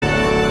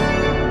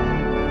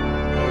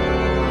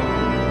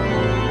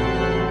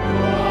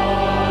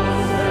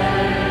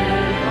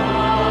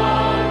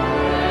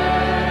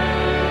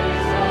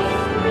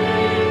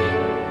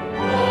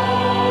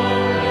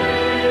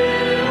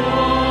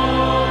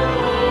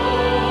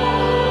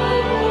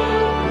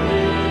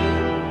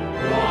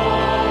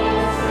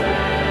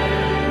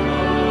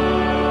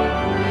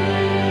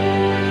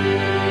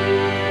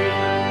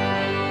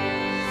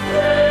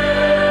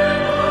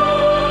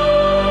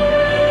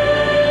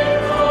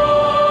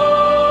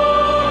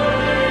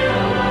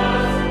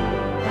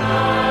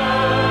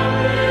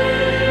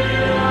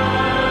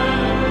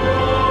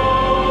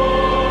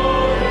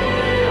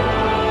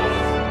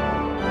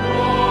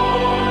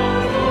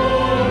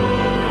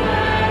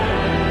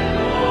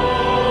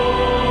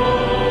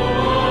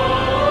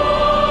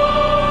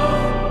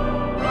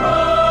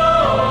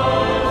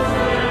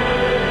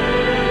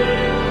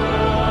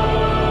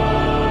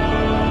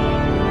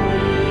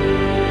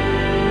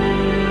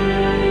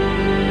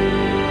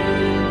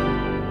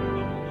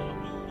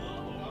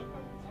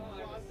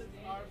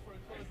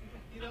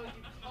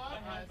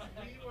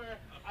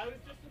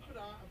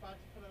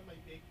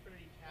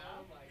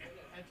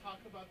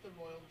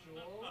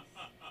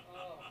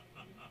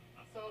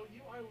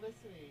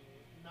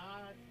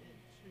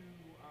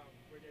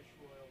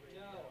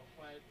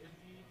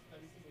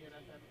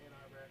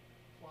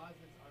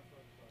closets are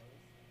full of clothes.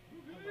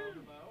 Hello,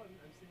 hello.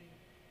 I'm sitting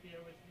here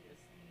with the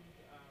esteemed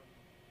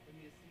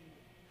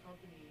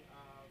company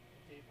of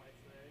Dave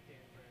Weitzler,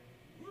 Dan Burns,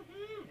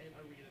 and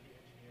Arita the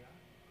engineer.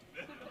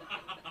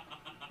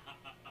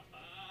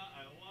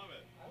 I love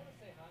it. I want to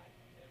say hi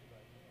to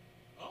everybody.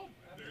 Oh,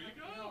 there you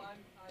go.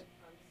 I'm sorry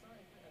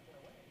I've been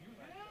away. You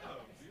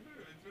have.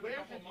 It's been Where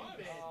a couple have you months.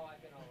 been? Oh,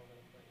 I've been all over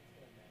the place. It's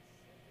been a mess.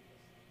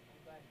 I'm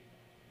glad to be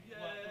back. Yay.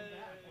 Welcome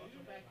back.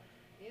 Welcome back.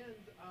 And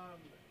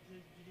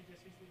did you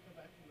just recently come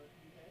back from the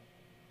UK?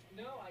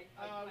 No, I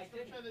I'm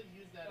still didn't. trying to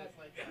use that as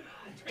like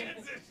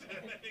Transition.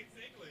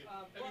 Exactly.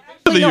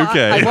 To the UK.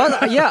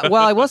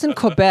 I was in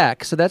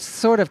Quebec, so that's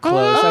sort of close.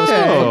 I was in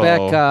Oh. Quebec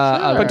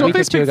a But don't week they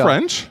or two speak ago.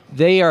 French?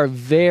 They are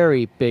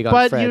very big on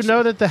But French. you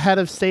know that the head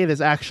of state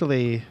is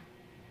actually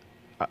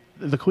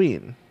the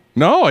Queen.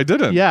 No, I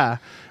didn't. Yeah.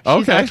 She's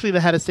Okay. actually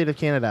the head of state of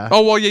Canada.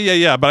 Oh, well,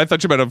 yeah. But I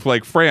thought you meant of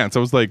like France. I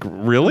was like,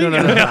 really? No.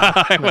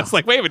 I was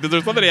like, wait a minute. Is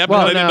there something happening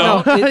Well, that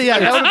I didn't know? no. Yeah,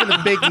 that would have been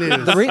the big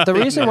news. The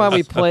Big reason why we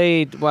news.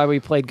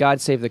 played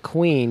God Save the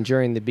Queen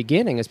during the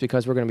beginning is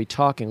because we're going to be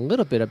talking a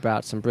little bit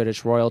about some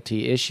British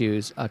royalty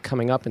issues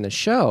coming up in the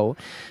show.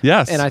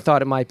 Yes. And I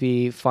thought it might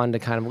be fun to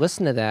kind of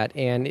listen to that.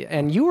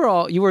 And you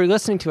were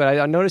listening to it.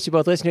 I noticed you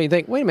both listening. You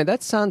think, wait a minute,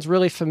 that sounds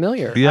really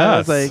familiar. Yes. I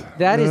was like,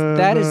 That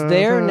is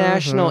their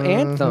national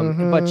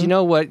anthem. But you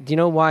know what? Do you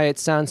know why it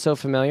sounds so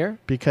familiar?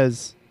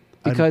 because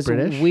I'm Because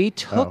British? we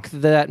took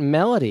that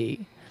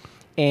melody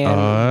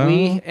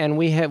and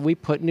we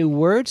put new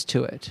words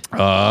to it.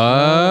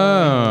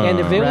 Oh. And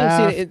if they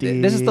only see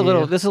Crafty. this is a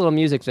little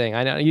music thing.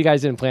 I know you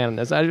guys didn't plan on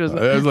this. I was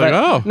like, but-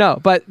 oh. no,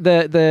 but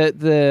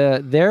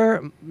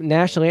their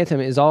national anthem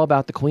is all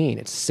about the Queen.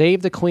 It's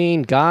save the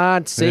Queen,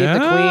 God save Yeah. the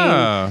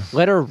Queen,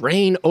 let her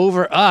reign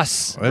over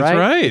us. That's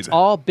right. It's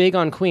all big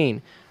on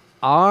Queen.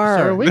 So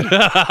are we.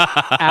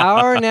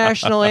 Our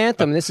national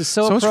anthem. This is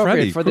so So is appropriate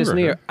Freddie for this Krueger.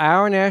 new year.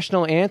 Our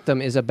national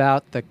anthem is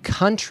about the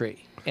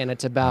country. And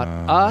it's about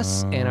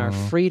us and our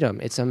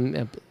freedom. It's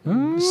a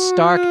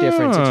stark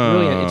difference.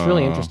 It's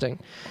really interesting.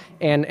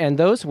 And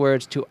those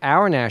words to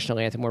our national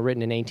anthem were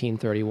written in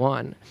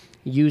 1831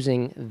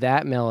 using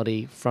that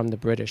melody from the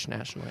British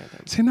national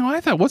anthem. See, no,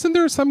 I thought, wasn't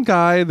there some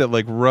guy that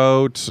like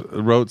wrote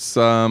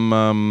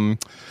some?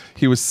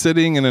 He was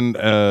sitting in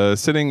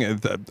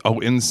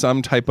in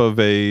some type of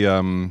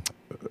a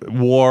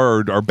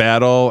war or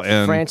battle,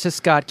 and Francis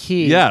Scott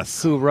Key,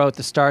 Yes. who wrote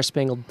the Star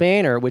Spangled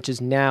Banner, which is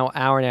now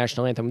our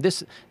national anthem.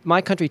 This, My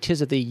Country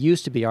 'Tis of Thee,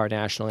 used to be our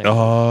national anthem.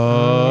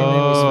 And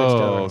then we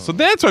switched over. So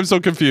that's why I'm so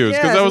confused,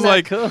 because Yeah, I was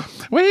isn't that like,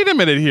 cool? wait a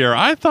minute here.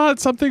 I thought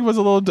something was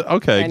a little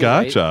okay. Anyway,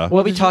 Gotcha.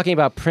 We'll be talking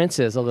about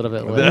princes a little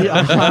bit later.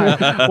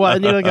 Well,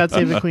 and you know, God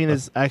Save the Queen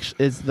is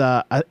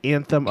the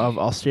anthem of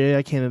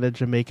Australia, Canada,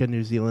 Jamaica,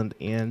 New Zealand,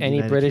 and Any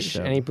United British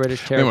Kingdom.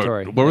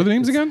 territory. What were the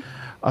names again?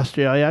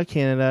 Australia,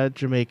 Canada,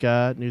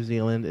 Jamaica, New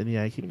Zealand, and the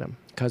United Kingdom.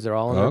 Because they're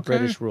all under Okay.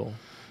 British rule.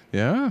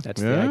 Yeah, That's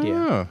the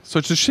idea.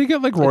 So does she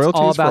get like all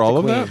royalties for about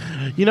all the of Queen.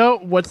 that? You know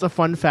what's a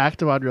fun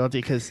fact about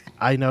royalty? Because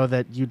I know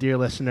that you, dear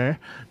listener,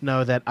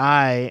 know that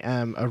I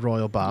am a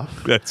royal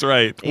buff. That's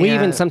right. We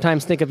even And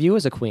sometimes think of you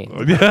as a queen.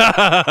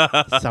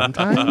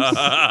 sometimes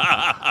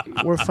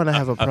we're gonna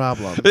have a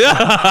problem.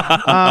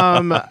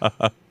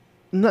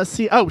 No,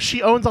 see,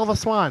 she owns all the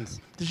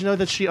swans. Did you know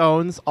that she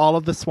owns all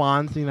of the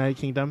swans in the United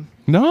Kingdom?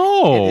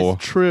 No. It is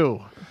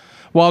true.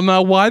 Well,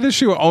 now why does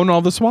she own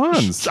all the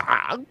swans?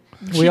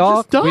 We all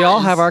just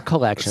does. have our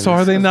collections. So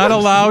are they not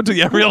allowed to?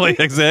 Yeah, really,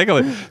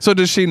 exactly. So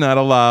does she not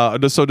allow?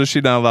 So does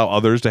she not allow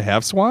others to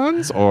have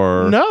swans?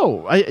 Or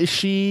No,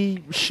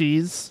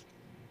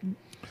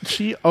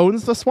 she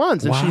owns the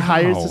swans, and she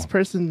hires Wow. this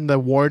person, the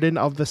warden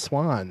of the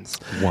swans.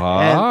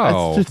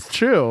 Wow. And it's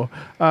true.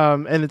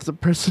 And it's a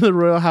person of the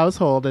royal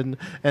household, and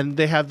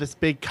they have this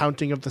big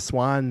counting of the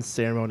swans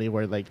ceremony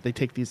where like they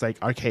take these like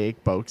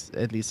archaic boats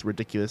and these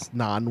ridiculous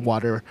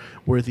non-water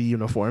worthy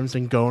uniforms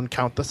and go and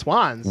count the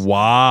swans.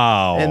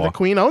 Wow. And the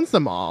queen owns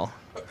them all.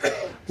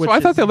 So I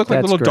thought they looked like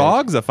That's little great.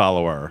 dogs that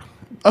follow her.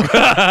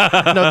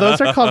 No, those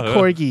are called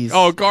corgis.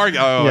 Oh, Garg.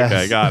 Oh, Yes.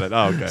 okay, got it.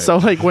 Oh, okay. So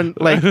like when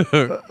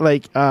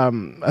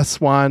a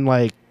swan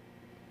like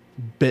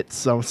bit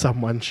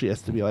someone, she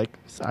has to be like,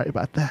 sorry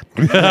about that.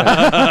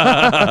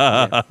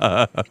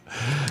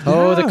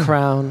 Oh, the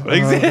crown.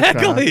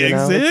 exactly, you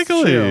know, it's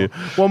exactly. True.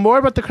 Well, more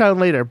about the crown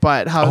later.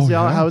 But how's Oh,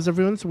 yeah. how's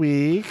everyone's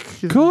week?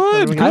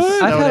 Good, Everyone good.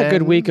 snowed I've had a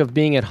good in? week of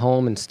being at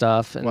home and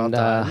stuff, and Well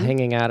done.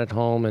 hanging out at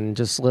home and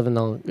just living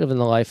the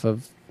life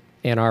of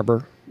Ann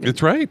Arbor.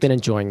 It's right. Been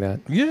enjoying that.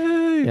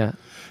 Yay. Yeah.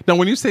 Now,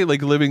 when you say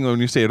like living, when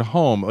you stay at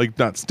home, like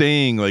not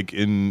staying like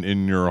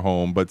in your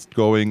home, but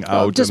going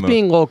out, Just in the-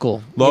 being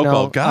local.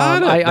 Local.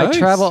 Got it. I Nice.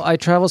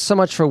 travel so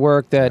much for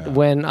work that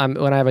when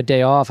I have a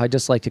day off, I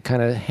just like to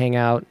kind of hang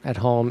out at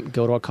home,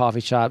 go to a coffee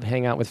shop,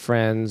 hang out with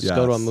friends,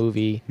 go to a Yes.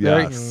 movie.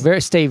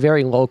 Yes. Stay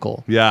very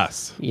local.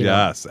 Yes, You know.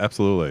 yes,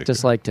 absolutely.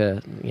 Just like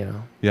to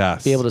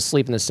Yes. be able to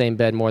sleep in the same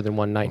bed more than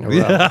one night in a row.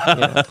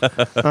 Yeah.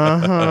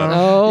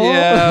 Oh.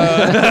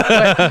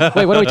 Yeah.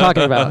 Wait, what are we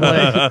talking about?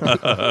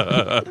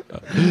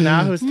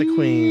 Now who's the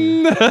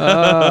queen?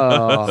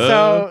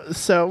 Oh.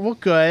 So well,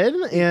 good,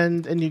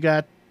 and you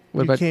got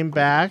What you about- came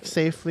back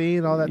safely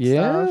and all that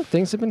Yeah, stuff.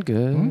 things have been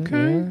good.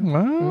 Okay. Yeah.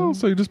 Wow.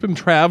 So you've just been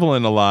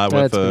traveling a lot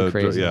with That's been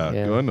crazy, Yeah.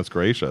 yeah. Goodness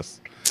gracious.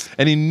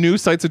 Any new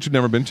sites that you've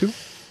never been to?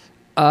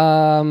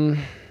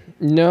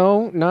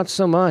 No, not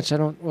so much. I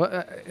don't.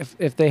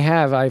 If they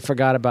have, I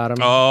forgot about them.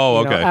 Oh,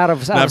 You know, okay. out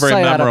of not very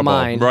sight, memorable. out of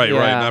mind. Right,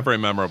 right. Yeah. Not very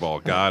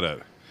memorable. Got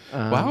it.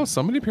 Wow,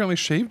 somebody apparently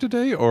shaved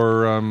today,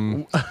 or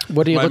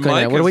What are you my looking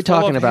mic at? What are is we full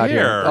talking of about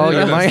hair. here? Oh,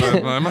 your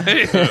Yeah,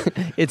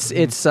 mic. it's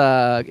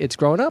It's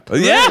grown up.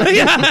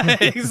 yeah,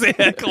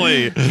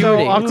 exactly. So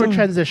Cutie. awkward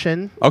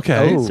transition.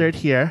 Okay. Insert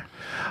here.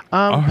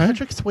 right.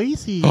 Patrick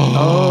Swayze.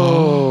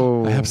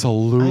 Oh,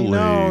 Absolutely. I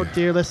know,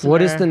 dear listener.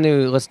 what is the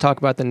news? Let's talk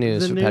about the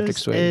news The for Patrick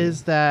news Swayze.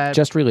 is that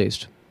Just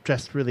released.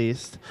 just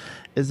released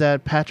is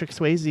that Patrick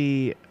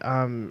Swayze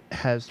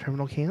has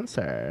terminal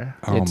cancer.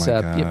 Oh It's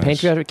my gosh.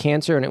 pancreatic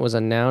cancer, and it was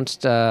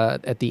announced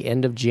at the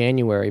end of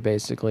January.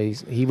 Basically,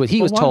 he was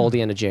wow. told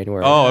the end of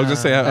January. Oh, I was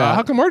just saying,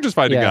 how come we're just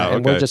finding yeah, out?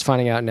 and Okay. we're just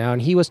finding out now.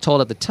 And he was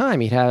told at the time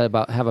he'd have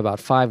about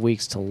 5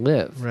 weeks to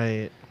live.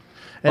 Right.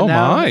 Oh,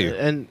 now, my.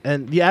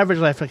 And the average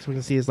life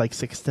expectancy is like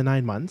 6 to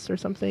 9 months or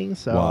something.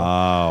 So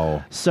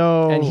Wow.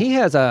 So And he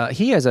has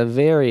a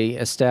very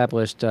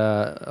established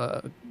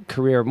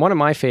career. One of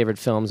my favorite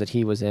films that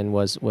he was in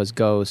was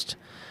Ghost.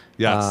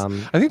 Yes.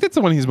 Um, I think that's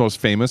the one he's most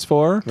famous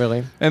for.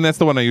 Really? And that's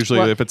the one I usually,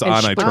 Well, if it's and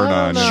on, I turn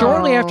on. No.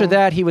 Shortly after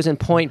that, he was in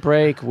Point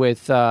Break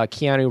with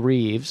Keanu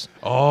Reeves.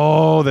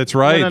 Oh, that's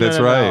right. No, no, no, that's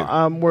no, no.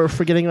 right. We're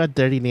forgetting about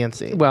Dirty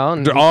Nancy. Well,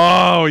 and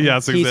Oh,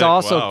 yes. he's exactly.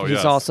 also Wow, he's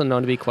yes. also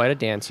known to be quite a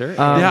dancer.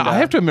 Yeah, And, I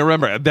have to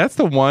remember. That's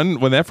the one,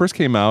 when that first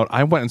came out,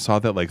 I went and saw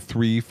that like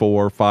 3,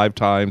 4, 5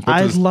 times. Went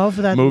I to this love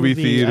that movie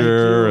movie.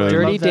 theater. I do. and-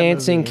 Dirty love that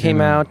Dancing movie. came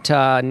out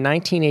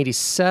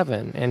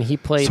 1987, and he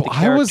played So the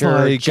I was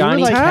character like-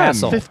 Johnny you were like 10.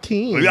 Castle.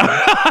 15.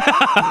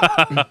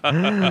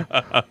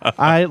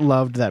 I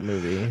loved that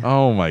movie.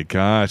 Oh my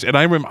gosh! And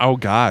I remember. Oh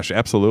gosh,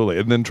 absolutely.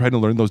 And then trying to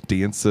learn those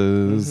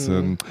dances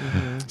and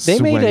They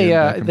made swaying a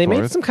back and they made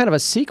forth. some kind of a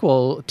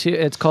sequel to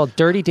it's called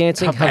Dirty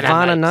Dancing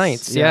Havana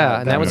Nights. Yeah,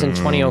 and that was in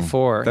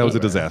 2004. That was He-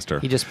 a disaster.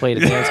 He just played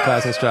a dance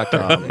class instructor.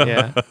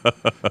 Yeah.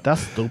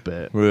 That's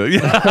stupid. Well,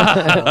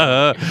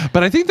 yeah.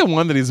 But I think the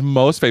one that he's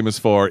most famous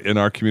for in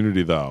our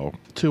community, though.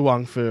 To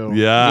Wong Fu.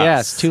 Yeah.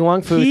 Yes, Tu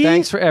Wong Fu. He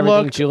Thanks for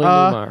everything, looked Julie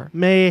Newmar.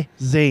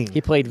 Amazing.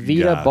 He played Vita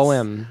Yes.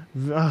 Bohem.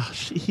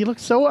 He looked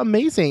so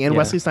amazing, and Yeah.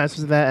 Wesley Snipes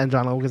was in that, and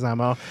John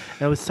Leguizamo.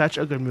 And it was such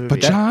a good movie. But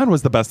John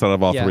was the best out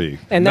of all Yeah. three.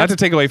 And Not that's-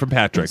 to take away from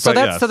Patrick. So but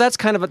that's yes. so that's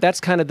kind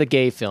of the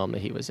gay film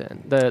that he was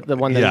in. The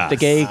one that Yes. the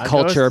gay Ghost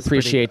culture is pretty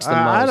appreciates good. the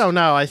most. I don't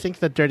know. I think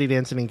that Dirty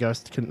Dancing and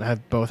Ghost can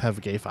both have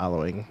a gay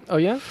following. Oh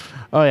yeah.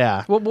 Oh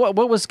yeah.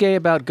 What was gay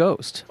about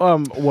Ghost?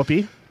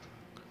 Whoopi.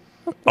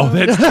 Oh,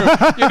 that's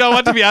true. You know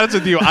what? To be honest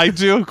with you, I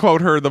do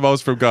quote her the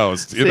most from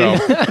Ghost. You know,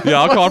 yeah,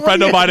 I'll call a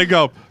friend of mine and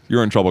go,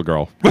 "You're in trouble,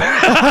 girl." Is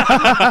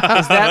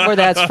that where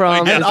that's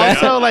from? And Is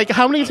that- also, like,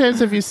 how many times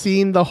have you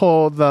seen the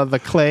whole the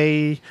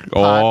clay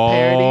pot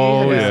parody?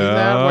 Have you seen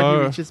that when he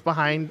yeah. reaches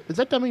behind? Is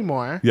that Demi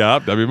Moore? Yeah,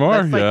 Debbie Moore.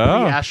 That's like yeah.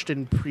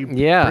 pre-Ashton,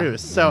 Yeah.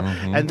 pre-Bruce. So,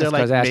 and they're That's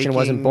like 'cause Ashton making,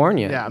 wasn't born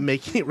yet. Yeah,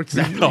 making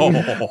exactly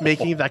Oh.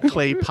 making that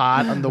clay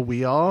pot on the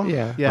wheel.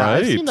 Yeah. yeah.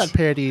 I've Right. seen that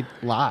parodied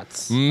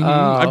lots. Mhm.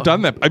 Oh. I've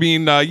done that. I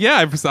mean, yeah,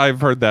 I've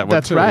heard that one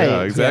That's too. right. Yeah,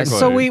 Yeah, exactly.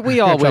 So we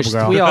all You're in wish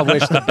trouble, girl.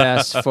 the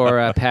best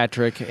for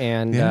Patrick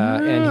and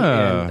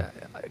Yeah.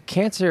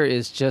 cancer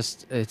is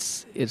just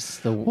it's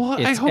Well, I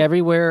it's hope-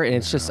 everywhere, and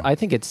it's just I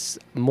think it's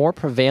more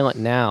prevalent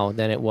now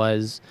than it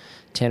was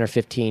 10 or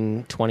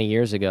 15 20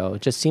 years ago.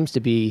 It just seems to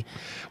be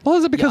Well,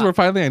 is it because we're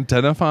finally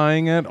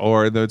identifying it,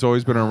 or that it's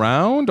always been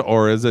around,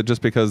 or is it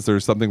just because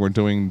there's something we're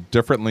doing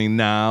differently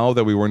now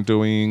that we weren't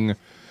doing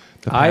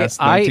the past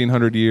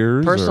 1900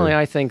 years? personally or?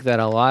 I think that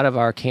a lot of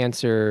our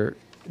cancer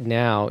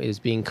now is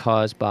being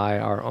caused by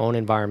our own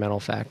environmental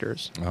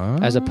factors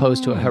as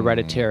opposed to a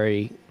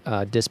hereditary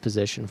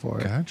disposition for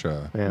it.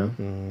 Gotcha. Yeah.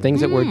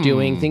 Things that we're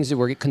doing, things that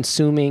we're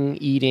consuming,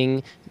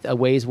 eating,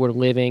 ways we're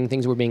living,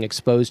 things we're being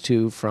exposed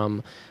to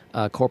from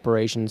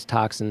corporations,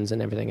 toxins,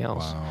 and everything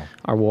else. Wow.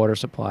 Our water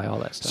supply, all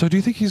that stuff. So, do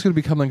you think he's going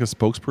to become like a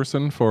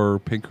spokesperson for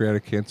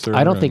pancreatic cancer?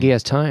 I don't think and- he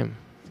has time,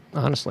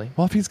 honestly.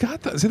 Well, if he's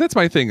got the, see, that's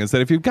my thing, is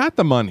that if you've got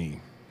the money,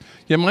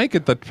 you might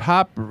get the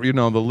top, the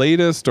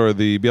latest, or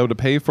be able to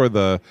pay for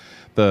the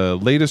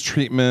latest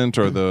treatment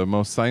or the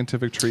most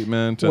scientific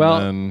treatment. Well,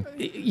 and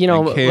then,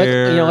 let's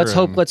care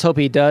and- let's hope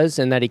he does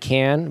and that he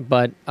can.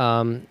 But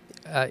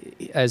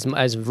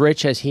as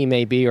rich as he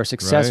may be or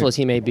successful Right. as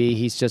he may be,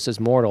 he's just as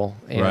mortal,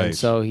 and Right.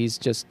 so he's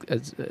just a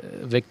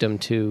victim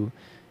to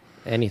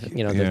anything.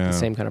 Yeah. The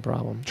same kind of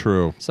problem.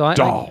 True. So I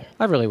Oh,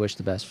 really wish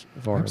the best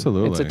for him.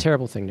 Absolutely. It's a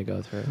terrible thing to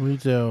go through. We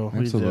do. We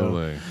do.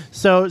 absolutely.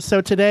 So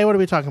today, what are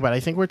we talking about? I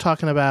think we're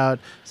talking about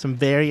some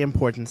very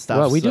important stuff.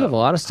 Well, we do So- have a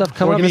lot of stuff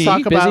coming We're up. gonna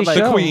talk Busy about, like,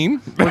 show. The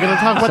Queen. We're going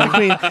to talk about the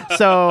Queen.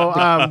 So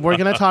we're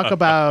going to talk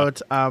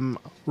about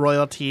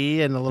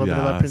royalty and a little bit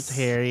about Prince Yes.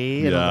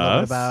 Harry and a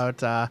little bit Yes.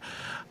 about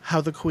how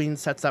the Queen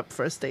sets up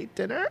for a state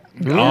dinner.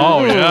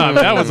 Oh yeah,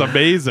 that was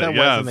amazing. That was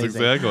Yes, amazing.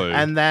 exactly.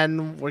 And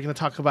then we're going to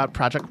talk about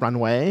Project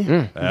Runway.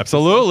 Mm. A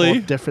Absolutely.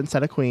 whole different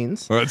set of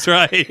queens. That's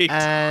right.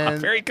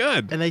 And- Very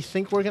good. And I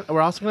think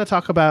we're also going to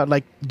talk about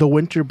like the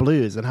winter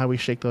blues and how we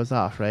shake those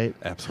off, right?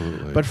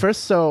 Absolutely. But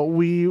first, so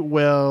we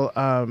will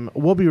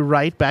we'll be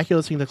right back. You're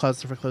listening to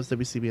Closet for Close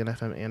WCB and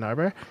FM Ann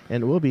Arbor,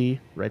 and we'll be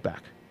right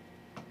back.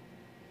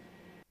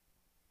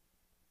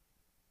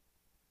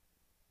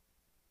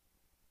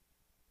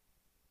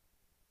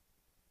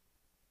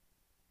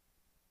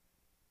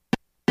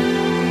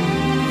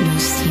 Lo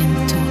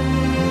siento.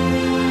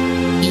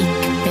 Ich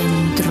bin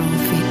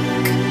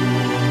traurig.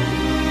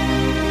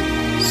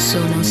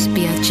 Sono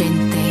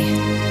spiacente.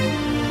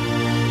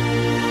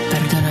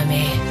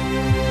 Perdonami.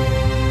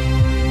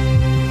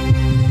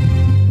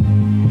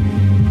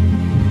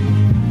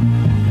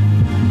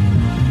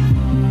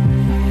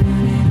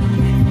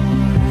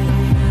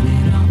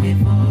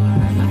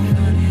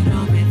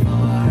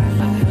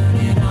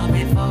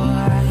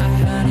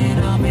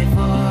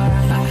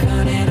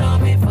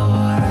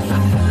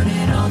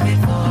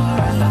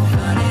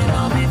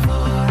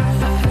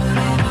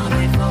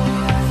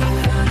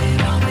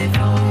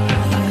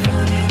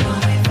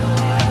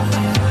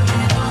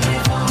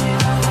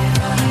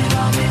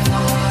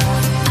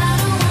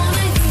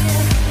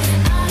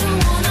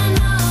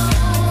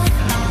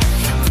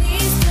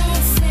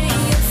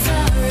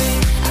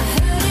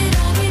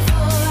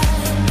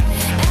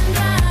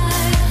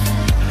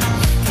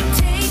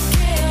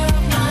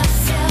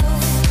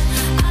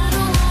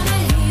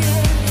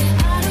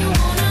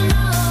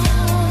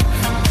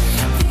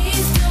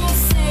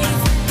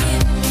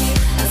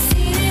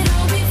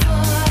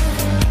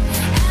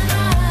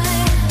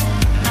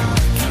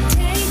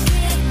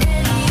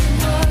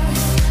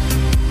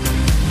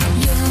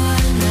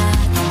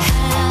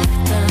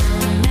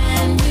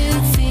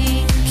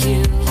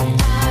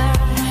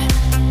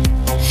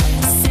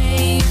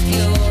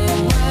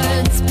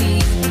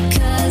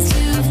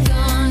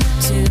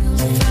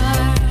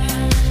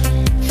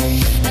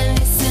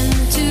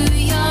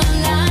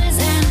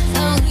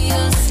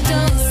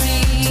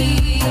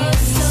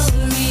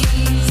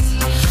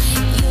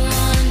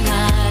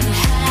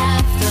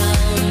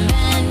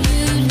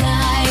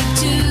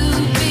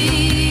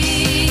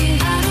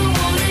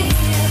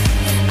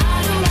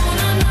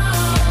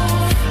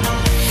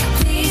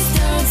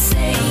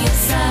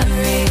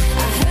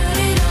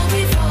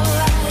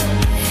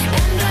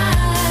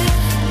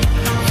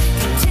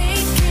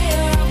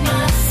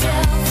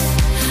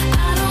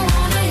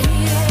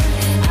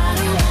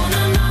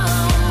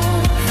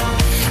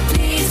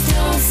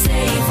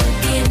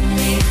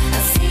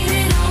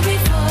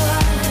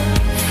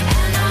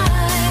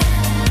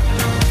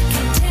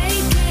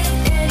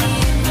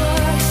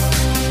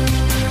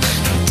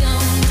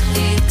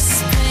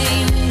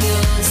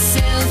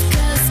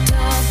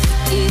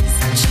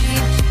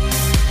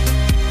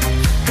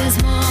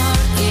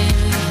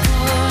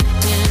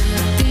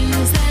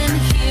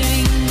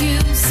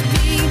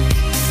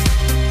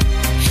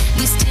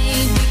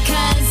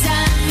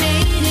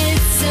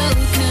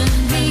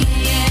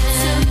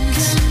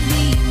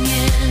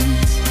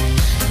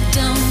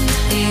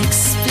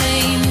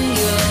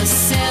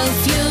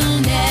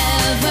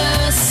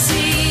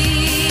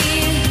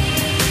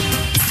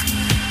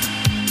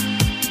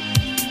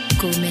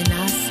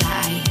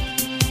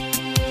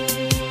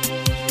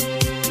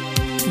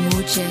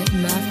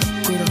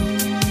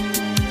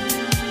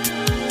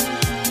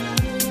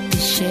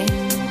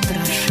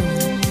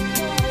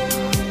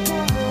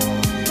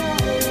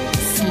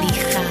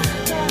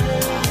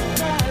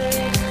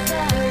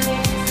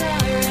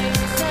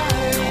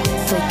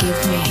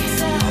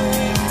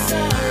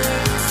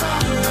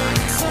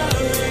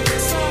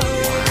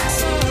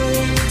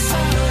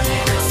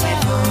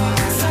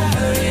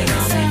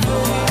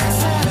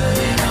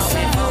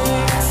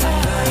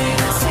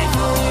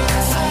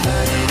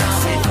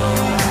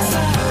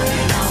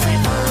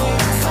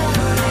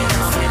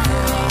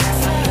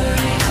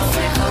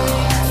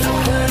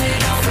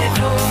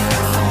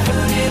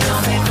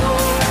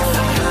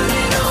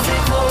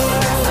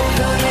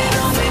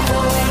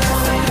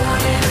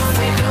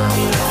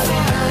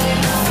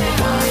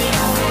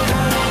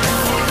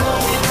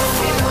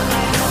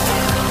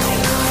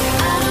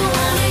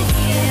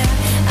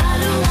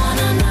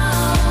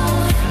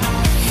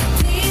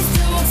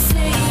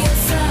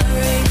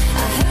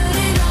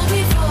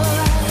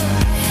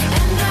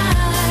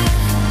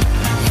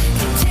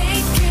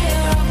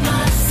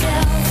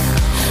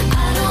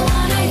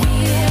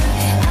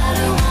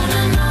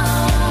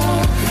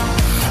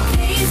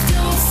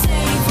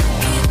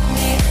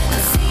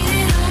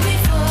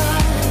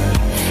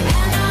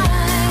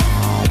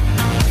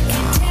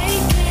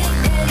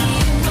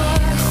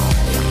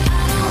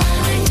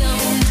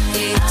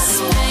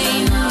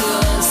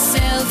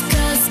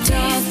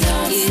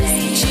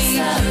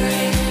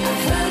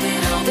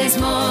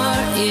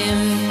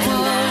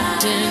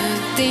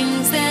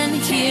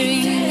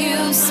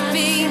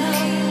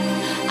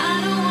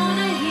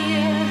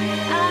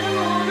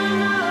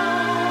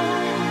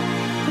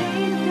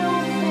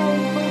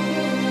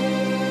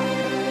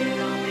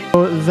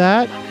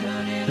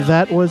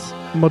 that was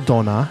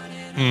Madonna.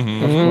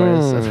 Mm-hmm. Of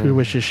course, who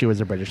wishes she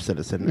was a British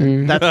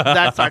citizen.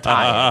 That's our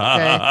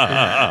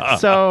tie.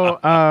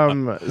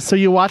 Okay? So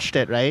you watched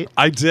it, right?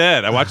 I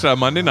did. I watched it on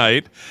Monday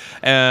night,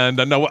 and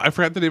no, I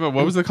forgot the name of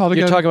what was it called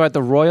You're again? talking about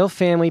the royal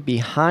family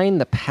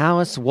behind the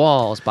palace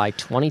walls by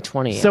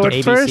 2020. So on at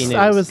ABC first News.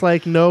 I was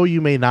like, "No,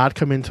 you may not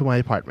come into my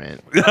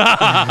apartment.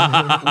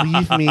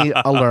 Leave me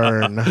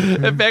alone."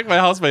 In fact, my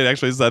housemate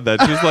actually said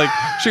that. She's like,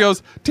 she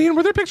goes, Dean,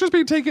 were there pictures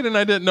being taken and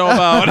I didn't know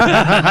about?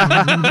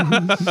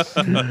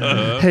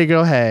 Hey,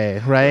 go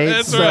hey, right?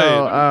 That's so,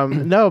 right.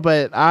 No,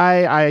 but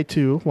I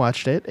too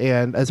watched it,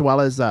 and as well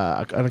as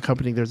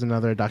unaccompanied, there's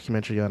another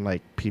documentary on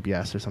like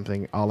PBS or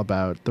something all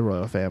about the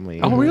royal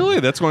family. Oh, really?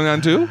 That's going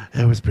on too?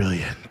 It was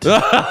brilliant.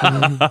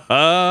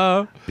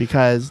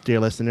 Because, dear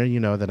listener, you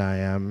know that I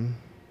am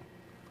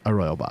a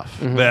royal buff.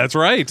 That's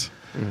right.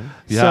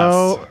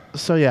 Yes.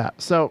 So yeah.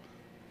 So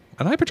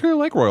and I particularly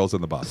like Royals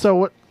in the Bus.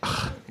 what?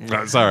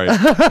 Sorry.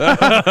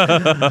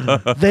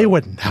 They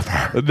would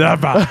never.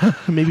 Never.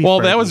 Maybe. Well,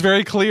 that Fergie. was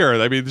very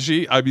clear. I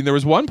mean, there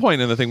was one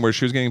point in the thing where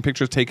she was getting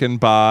pictures taken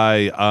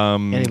by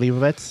Annie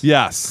Leibovitz.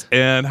 Yes,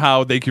 and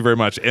how? Thank you very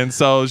much. And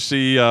so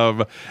she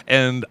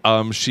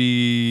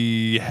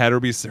she had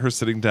her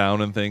sitting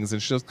down and things,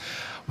 and she goes,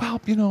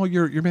 "Well,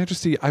 Your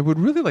Majesty, I would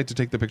really like to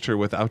take the picture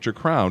without your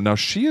crown." Now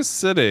she is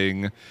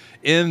sitting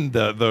in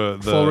the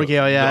Full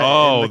regalia.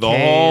 Oh, in the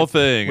cave whole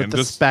thing, with and the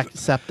just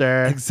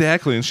scepter.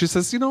 exactly. And she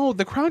says,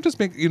 the crown just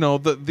make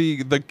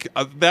the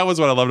that was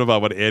what I loved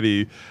about what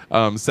Annie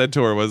said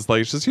to her was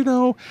like, she says,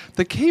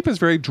 the cape is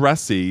very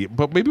dressy,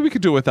 but maybe we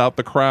could do it without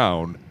the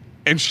crown.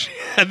 And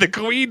the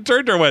queen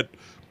turned to her and went,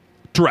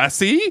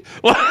 dressy?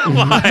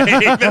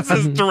 Like, this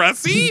is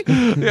dressy?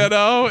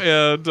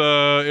 And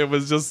it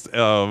was just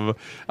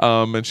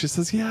and she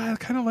says, yeah, I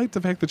kind of like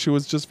the fact that she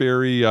was just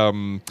very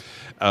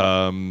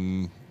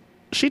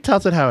She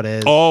tells it how it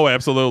is. oh,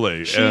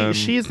 absolutely.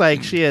 She's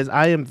like, she is.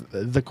 I am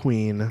the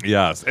queen.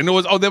 Yes, and that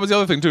was the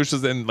other thing too. She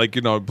says, and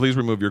please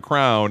remove your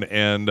crown,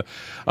 and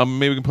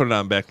maybe we can put it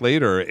on back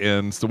later.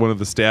 And so one of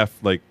the staff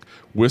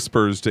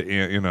whispers to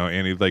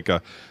Annie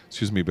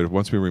excuse me, but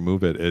once we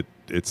remove it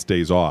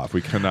stays off.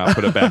 We cannot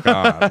put it back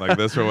on like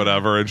this or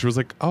whatever. And she was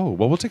like, oh,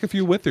 well, we'll take a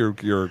few with your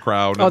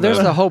crown. Oh, and there's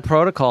then- the whole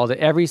protocol to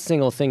every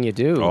single thing you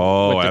do.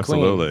 Oh, with the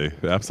absolutely,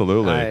 Queen.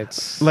 absolutely.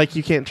 It's, Like,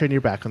 you can't turn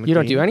your back on the you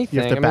don't queen. do anything.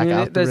 You have to I back mean,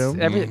 out the there's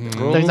room.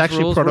 rules, There's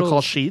actually rules, protocol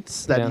rules.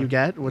 sheets that Yeah. you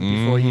get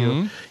before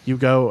you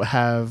go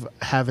have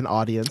an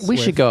audience. We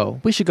should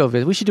go. We should go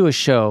visit. We should do a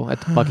show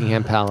at the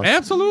Buckingham Palace.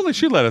 Absolutely,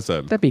 she let us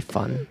in. That'd be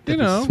fun.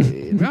 Yeah,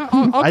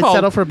 I'll I'd call.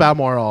 settle for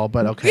Balmoral,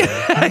 but okay.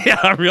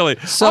 Yeah, really.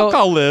 So- I'll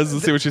call Liz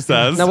and see what she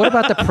says. Now, what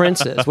about the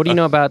princes? What do you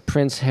know about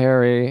Prince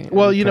Harry?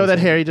 Well, and you know that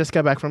Prince- Harry just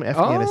got back from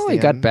Afghanistan. Oh, he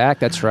got back.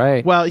 That's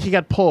right. Well, he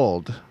got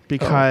pulled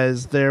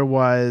because there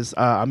was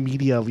a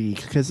media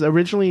leak. Because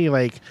originally,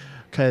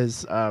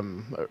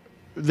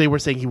 they were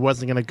saying he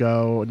wasn't going to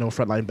go, no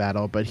frontline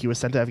battle, but he was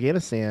sent to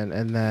Afghanistan.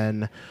 And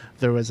then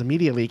there was a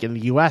media leak in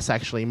the U.S.,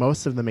 actually.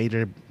 Most of the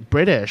major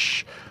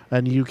British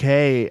and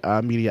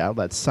UK media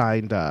outlets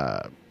signed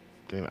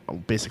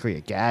basically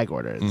a gag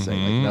order and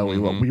saying, no,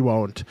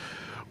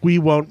 we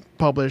won't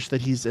publish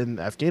that he's in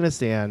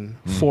Afghanistan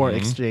for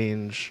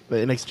exchange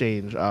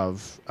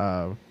of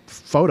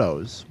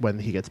photos when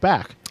he gets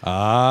back.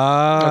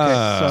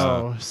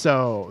 Ah.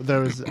 So there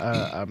was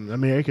an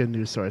American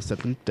news source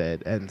that leaked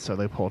it, and so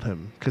they pulled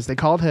him because they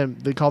call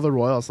the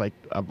royals like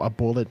a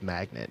bullet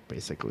magnet,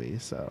 basically.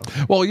 So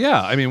Well,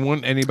 yeah. I mean,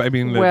 wouldn't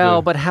anybody? I mean,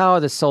 But how are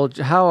the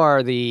soldiers? How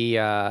are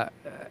the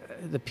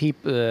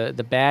people,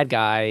 the bad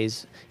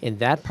guys in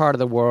that part of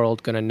the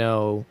world, going to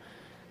know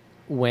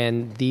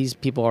when these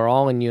people are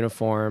all in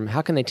uniform?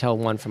 How can they tell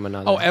one from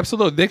another? Oh,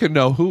 absolutely. They could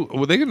know who.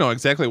 Well, they could know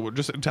exactly what.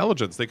 Just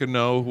intelligence. They could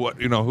know what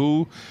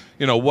who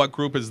what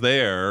group is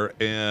there,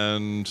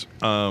 and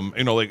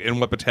like in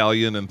what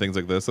battalion and things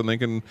like this, and they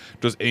can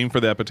just aim for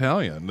that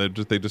battalion.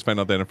 They just find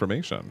out that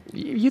information.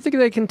 You think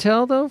they can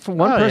tell though from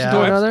one Oh, person yeah.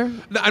 to another?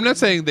 No, I'm not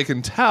saying they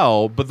can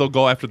tell, but they'll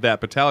go after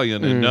that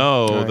battalion and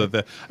know right.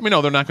 that.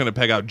 No, they're not going to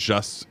peg out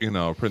just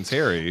Prince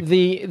Harry.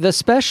 The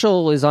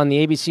special is on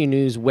the ABC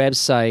News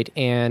website,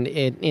 and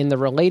in the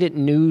related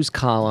news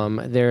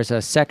column, there's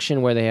a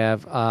section where they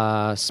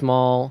have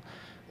small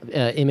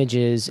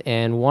images,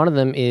 and one of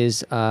them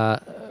is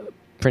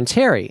Prince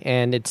Harry,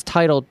 and it's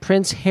titled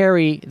Prince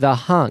Harry the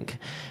Hunk.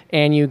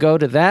 And you go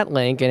to that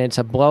link, and it's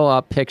a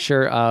blow-up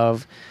picture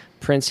of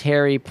Prince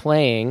Harry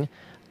playing.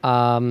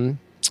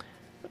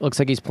 Looks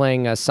like he's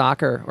playing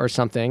soccer or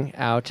something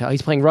out.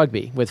 He's playing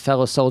rugby with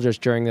fellow soldiers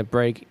during the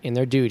break in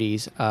their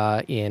duties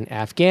in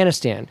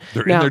Afghanistan.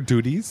 They're Now, in their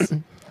duties.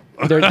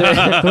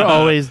 they're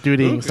always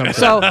doing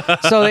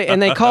something.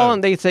 They call him.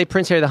 They say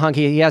Prince Harry the Hunk.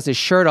 He has his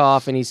shirt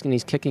off and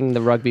he's kicking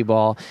the rugby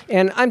ball.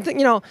 And I'm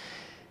thinking,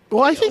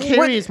 Well, I think What-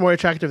 Harry is more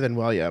attractive than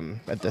William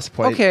at this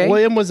point. Okay.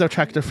 William was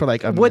attractive for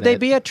like a would they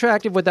minute. be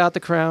attractive without the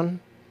crown?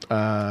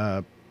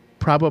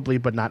 probably,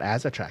 but not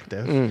as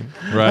attractive.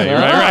 Right.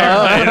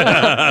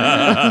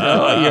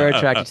 Oh, you're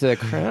attracted to the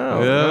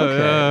crown.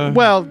 Okay.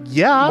 Well,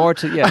 yeah. More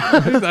to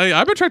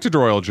I'm attracted to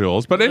royal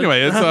jewels, but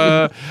anyway, it's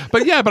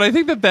but I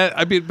think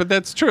but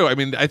that's true. I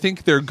mean, I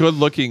think they're good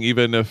looking,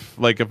 even if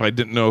I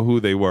didn't know who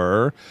they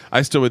were,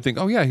 I still would think,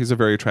 oh yeah, he's a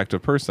very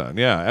attractive person.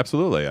 Yeah,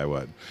 absolutely, I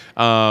would.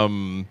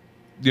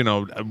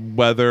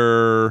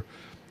 Whether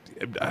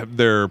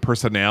their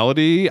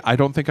personality, I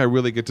don't think I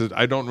really get to.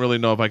 I don't really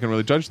know if I can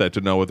really judge that to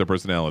know what their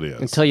personality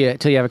is until you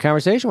have a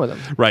conversation with them.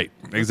 Right.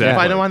 Exactly.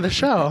 Find them on the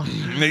show.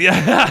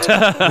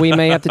 Yeah. We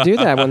may have to do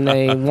that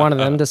when one of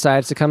them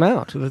decides to come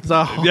out. That's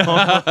all.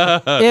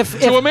 If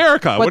to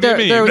America, what do you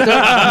mean? They're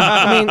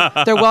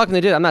welcome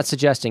to do it. I'm not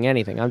suggesting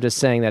anything. I'm just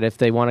saying that if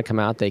they want to come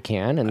out, they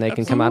can, and they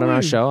can come out on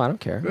our show. I don't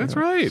care. That's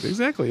right.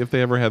 Exactly. If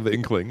they ever have the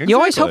inkling. Exactly. You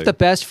always hope the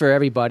best for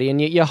everybody, and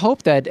you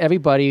hope that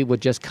everybody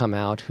would just come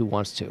out who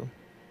wants to.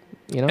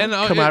 You know, and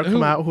come out,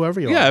 whoever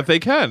you are. Yeah, if they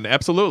can,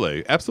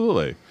 absolutely.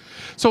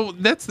 So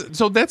that's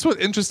what's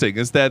interesting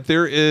is that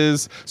there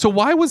is. So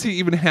why was he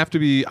even have to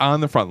be on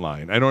the front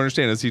line? I don't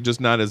understand. Is he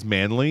just not as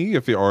manly,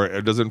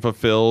 or doesn't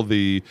fulfill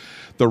the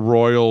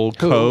royal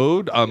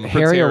code?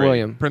 Harry or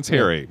William? Prince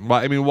Harry.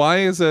 Why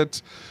is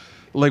it?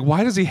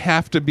 Why does he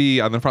have to be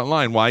on the front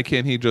line? Why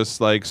can't he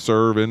just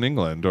serve in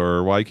England,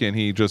 or why can't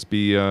he just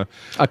be a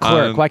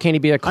clerk? Why can't he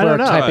be a clerk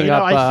typing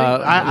up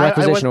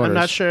requisition orders? I'm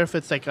not sure if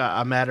it's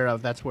a matter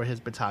of that's where his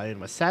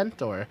battalion was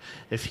sent, or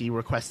if he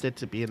requested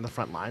to be in the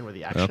front line where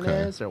the action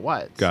is, or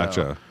what.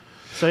 Gotcha.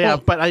 So yeah,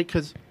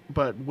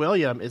 but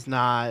William is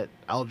not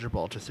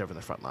eligible to serve in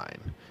the front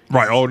line.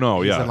 Right. Oh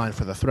no. He's in line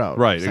for the throne.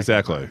 Right.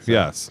 Exactly. Line, so.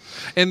 Yes.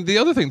 And the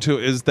other thing too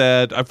is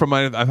that I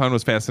found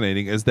was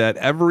fascinating is that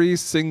every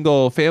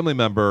single family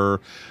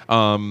member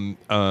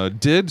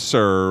did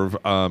serve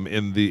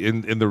in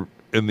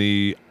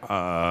the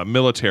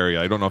military.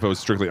 I don't know if it was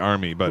strictly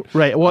army, but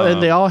right. Well,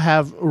 and they all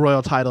have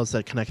royal titles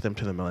that connect them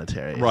to the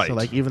military. Right.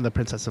 So even the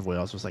Princess of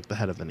Wales was the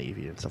head of the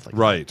Navy and stuff like that.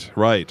 Right.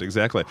 Right.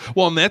 Exactly.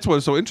 Well, and that's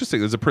what's so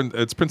interesting is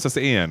it's Princess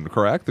Anne,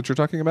 correct? That you're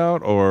talking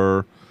about,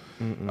 or.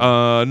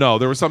 No,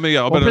 there was something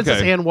else. Well,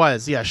 Princess Anne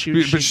was, yeah.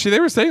 They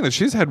were saying that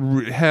she's had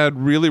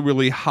really,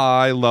 really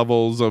high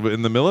levels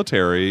in the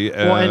military.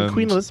 And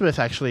Queen Elizabeth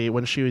actually,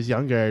 when she was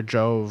younger,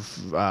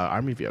 drove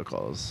army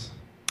vehicles.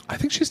 I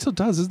think she still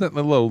does. Isn't that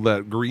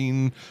that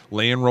green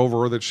Land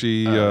Rover that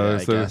she?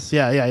 I guess.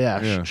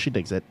 Yeah. She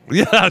digs it.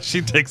 Yeah,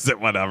 she digs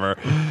it. Whatever.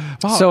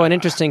 So an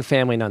interesting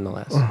family,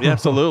 nonetheless. Yeah,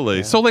 absolutely.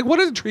 Yeah. So,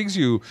 what intrigues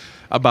you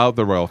about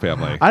the royal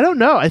family? I don't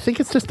know. I think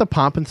it's just the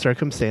pomp and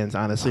circumstance.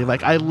 Honestly,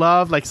 I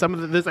love some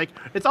of there's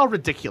it's all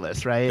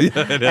ridiculous, right?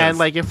 Yeah, it is.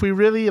 And if we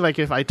really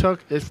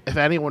if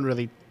anyone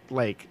really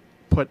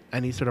put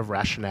any sort of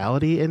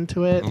rationality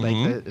into it,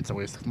 it's a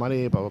waste of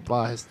money, blah blah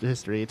blah,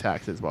 history,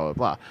 taxes, blah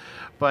blah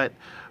blah,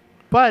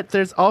 but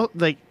there's all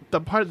the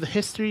part of the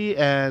history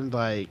and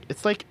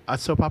it's a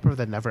soap opera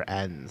that never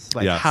ends.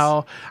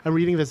 How I'm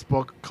reading this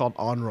book called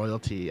On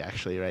Royalty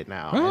actually right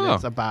now, and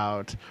it's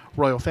about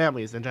royal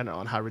families in general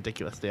and how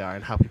ridiculous they are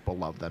and how people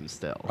love them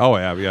still. Oh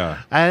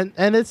yeah. And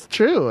it's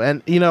true,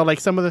 and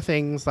some of the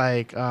things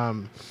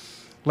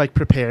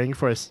preparing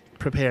for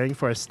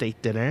a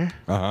state dinner.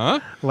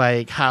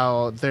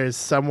 How there's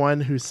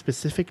someone whose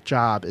specific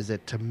job is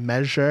it to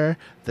measure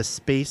the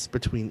space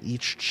between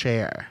each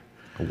chair.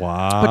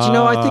 Wow! But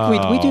I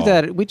think we do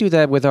that. We do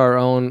that with our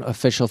own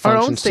official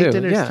functions our own state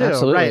dinners yeah, too.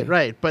 Absolutely.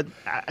 Right. But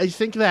I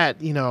think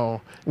that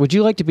Would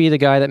you like to be the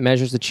guy that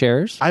measures the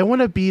chairs? I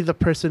want to be the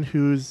person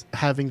who's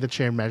having the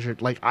chair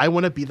measured. I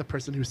want to be the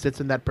person who sits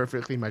in that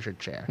perfectly measured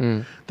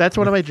chair. That's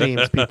one of my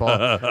dreams, people.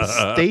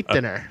 State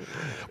dinner.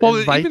 Well,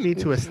 invite me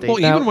to a state. Well,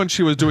 even when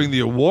she was doing the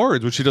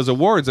awards, when she does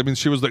awards,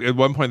 she was at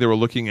one point they were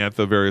looking at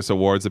the various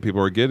awards that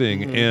people were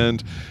getting,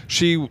 and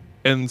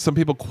some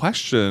people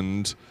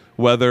questioned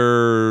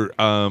whether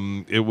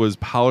it was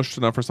polished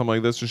enough or something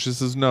like this, and she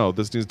says no,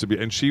 this needs to be.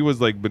 And she was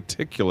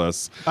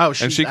meticulous. Oh,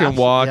 and she can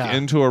walk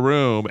into a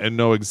room and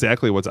know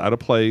exactly what's out of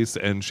place.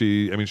 And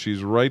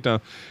she's right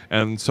down.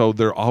 And so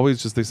they're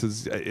always just. They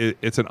says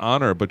it's an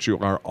honor, but you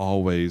are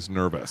always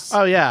nervous.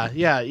 Oh yeah.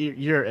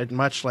 You're at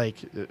much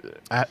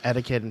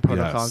etiquette and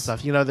protocol and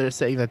stuff. They're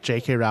saying that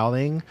J.K.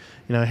 Rowling,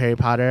 Harry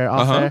Potter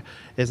author,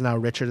 is now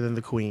richer than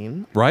the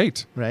Queen.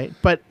 Right.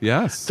 But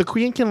yes, the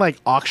Queen can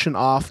auction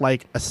off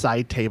a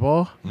side table.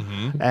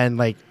 And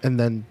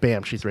then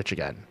bam, she's rich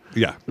again.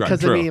 Yeah, right.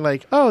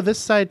 Because this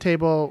side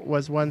table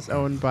was once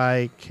owned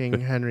by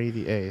King Henry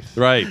VIII.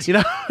 Right.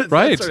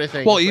 That sort of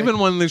thing. Well, even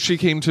when she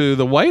came to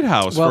the White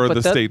House for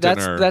the state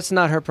dinner, that's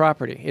not her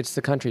property. It's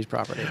the country's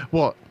property.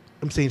 Well,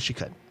 I'm saying she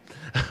could.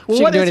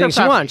 She can do anything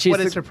she wants. She's What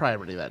is the- her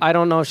priority then? I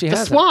don't know if she The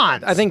has it.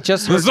 swans. I think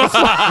just her. she could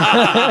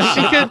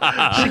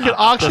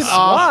auction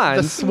off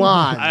the swans?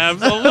 swans.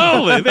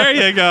 Absolutely.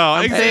 There you go.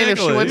 I'm saying if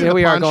she went to Here the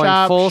we are pawn going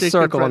shop, full she could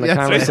circle in the yes.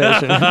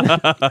 conversation.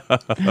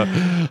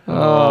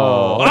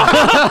 Oh.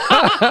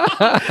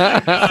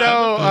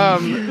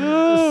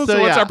 So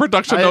what's yeah. our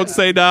production notes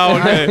say now?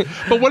 Okay.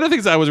 But one of the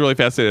things I was really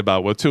fascinated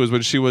about with too is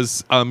when she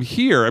was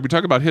here. I mean,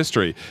 talking about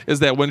history, is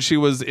that when she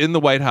was in the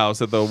White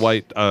House at the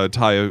white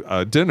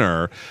tie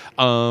dinner,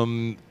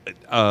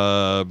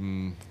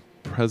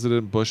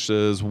 President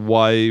Bush's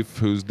wife,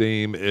 whose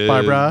name is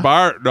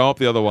Barbara? Nope,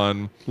 the other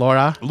one.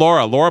 Laura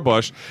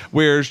Bush,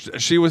 where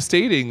she was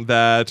stating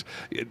that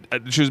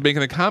she was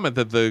making a comment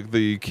that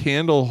the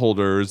candle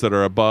holders that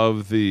are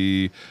above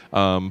the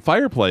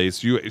fireplace,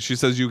 she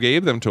says you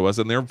gave them to us,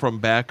 and they're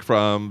from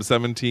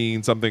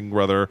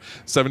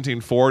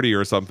 1740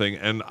 or something.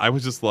 And I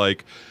was just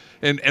like,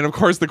 and of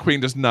course the Queen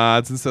just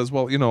nods and says,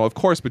 well, of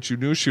course, but you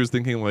knew she was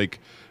thinking like,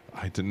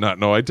 I did not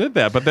know I did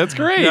that, but that's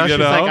great. No, she's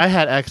like, I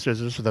had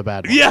extras. Those were the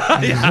bad ones.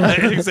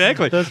 Yeah,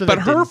 exactly. Those were But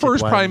the her didn't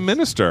first take prime ones.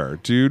 minister,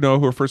 do you know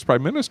who her first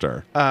prime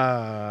minister?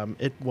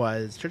 It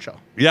was Churchill.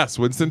 Yes,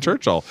 Winston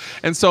Churchill.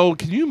 And so,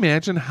 can you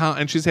imagine how?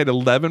 And she's had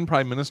 11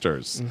 prime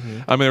ministers.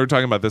 I mean, they were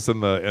talking about this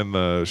in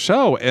the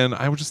show, and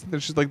I was just thinking,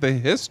 she's like the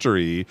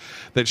history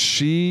that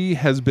she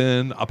has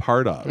been a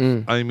part of.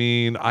 I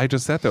mean, I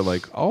just sat there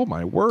like, oh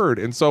my word!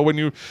 And so when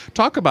you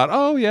talk about,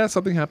 oh yeah,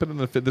 something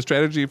happened in the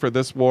strategy for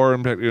this war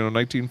in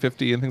 1950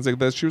 and things like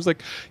this, she was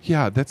like,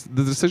 yeah, that's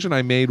the decision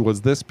I made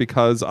was this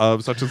because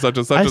of such and such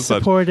and such I and such.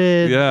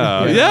 supported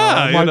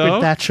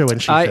Margaret Thatcher when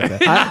she said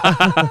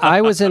that.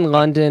 I was in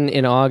London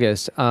in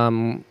August,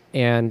 and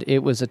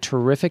it was a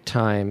terrific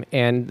time.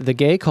 And the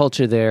gay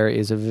culture there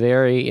is a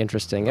very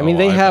interesting. I mean,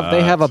 they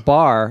have a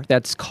bar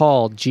that's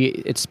called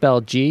It's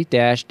spelled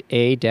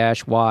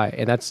G-A-Y,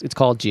 and it's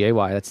called GAY.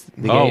 That's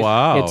the gay.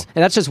 Wow. And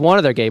that's just one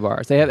of their gay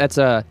bars. That's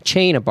a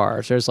chain of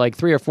bars. There's like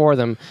 3 or 4 of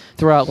them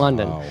throughout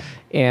London,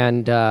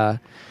 and.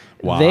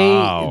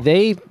 Wow.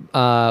 They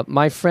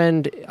my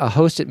friend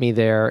hosted me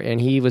there,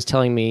 and he was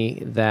telling me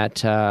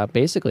that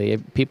basically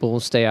people will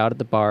stay out at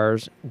the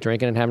bars,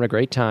 drinking and having a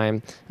great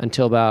time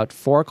until about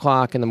 4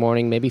 o'clock in the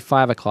morning, maybe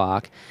 5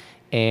 o'clock,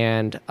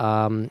 and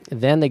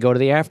then they go to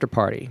the after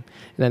party. And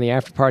then the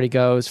after party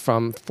goes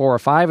from 4 or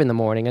 5 in the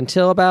morning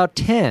until about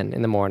 10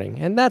 in the morning,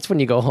 and that's when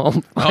you go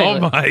home. Oh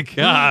my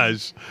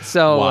gosh!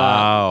 So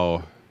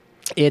wow.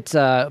 It's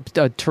a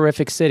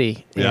terrific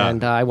city, Yeah.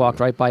 and I walked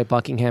right by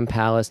Buckingham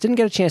Palace. Didn't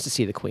get a chance to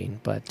see the Queen,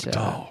 but it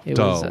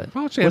was.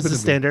 Was the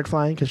standard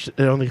flying? Because it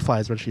only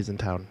flies when she's in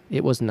town.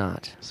 It was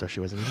not. So she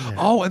wasn't in there.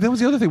 Oh, and that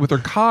was the other thing with her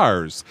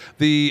cars.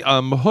 The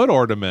hood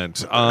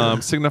ornament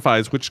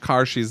signifies which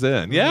car she's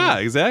in. Yeah,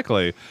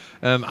 exactly.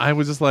 And I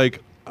was just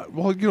like,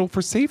 well,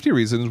 for safety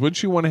reasons,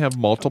 wouldn't you want to have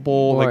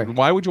multiple? Boy. Like,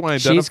 why would you want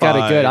to identify? She's got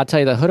it good. I'll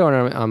tell you, the hood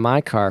ornament on my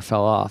car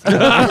fell off.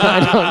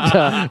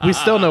 We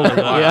still know where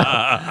you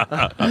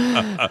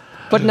are.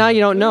 But now you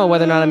don't know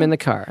whether or not I'm in the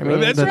car. I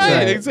mean, That's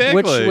right,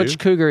 exactly. Which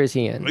cougar is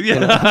he in?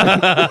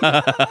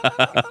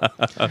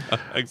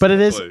 But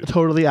it is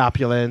totally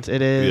opulent.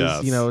 It is,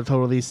 Yes.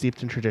 totally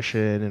steeped in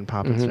tradition and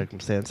pomp and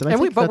circumstance. And I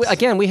And think that's,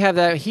 again, we have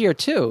that here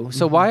too.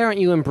 So why aren't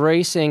you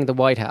embracing the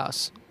White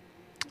House?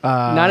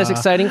 Not as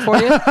exciting for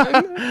you?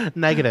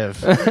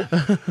 negative.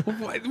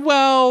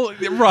 Well,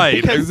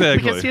 right, exactly.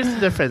 Because here's the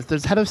difference.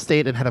 There's head of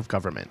state and head of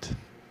government.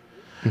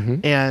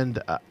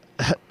 And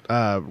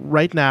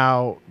right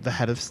now, the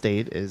head of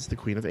state is the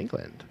Queen of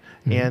England.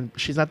 And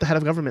she's not the head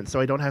of government, so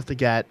I don't have to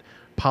get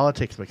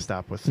politics mixed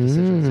up with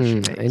decisions that she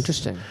makes.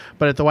 Interesting.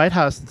 But at the White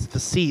House, it's the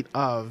seat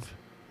of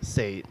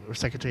state, or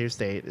Secretary of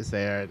State is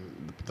there,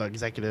 and the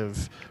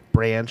executive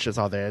branch is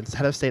all there. It's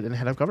head of state and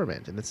head of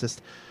government. And it's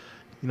just,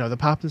 the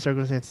pomp and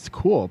circumstance is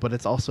cool, but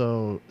it's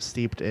also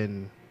steeped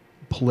in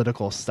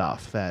political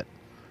stuff that,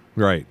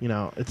 Right.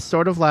 it's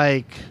sort of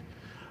like,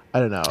 I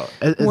don't know,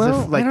 as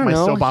Well, if like I don't my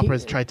know. soap opera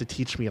has tried to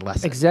teach me a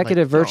lesson.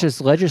 Executive Like, no.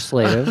 versus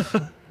legislative,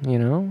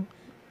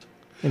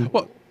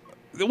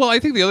 Well, I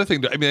think the other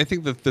thing, I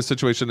think that the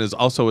situation is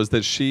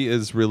that she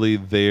is really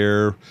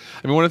there.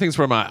 I mean, one of the things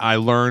I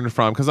learned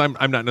from, because I'm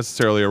not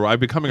necessarily, I'm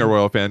becoming a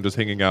royal fan just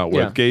hanging out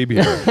with Gabe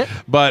here.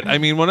 But I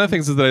mean, one of the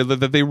things is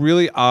that they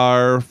really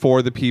are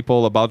for the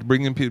people, about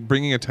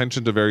bringing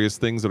attention to various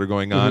things that are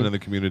going on in the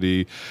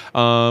community.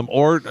 All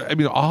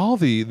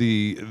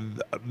the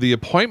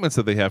appointments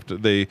that they have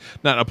to,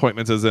 not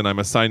appointments as in I'm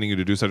assigning you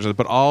to do such,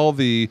 but all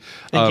the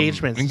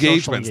Engagements.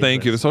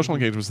 Thank you. The social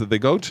engagements that they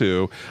go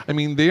to. I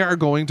mean, they are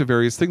going to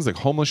various things like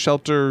homeless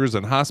shelters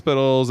and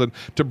hospitals, and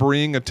to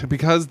bring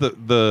because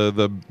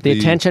the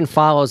attention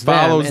follows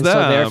them, and so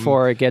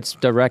therefore it gets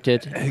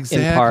directed in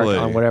part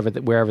on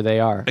wherever they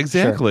are.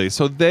 Exactly.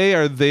 So they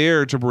are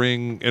there to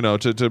bring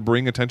to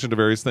bring attention to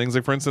various things.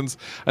 Like for instance,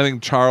 I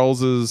think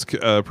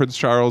Prince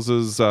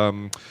Charles's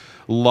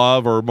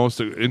love or most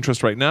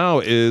interest right now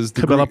is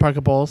the Camilla Parker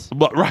Bowles.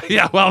 Well, right,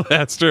 yeah, well,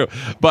 that's true.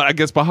 But I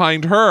guess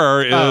behind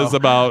her is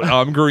about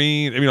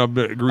greening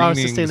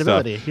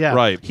sustainability. stuff. Yeah,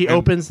 right. He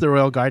opens the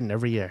Royal Garden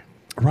every year.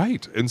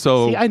 Right. And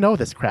so See, I know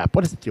this crap.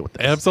 What is the deal with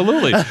this?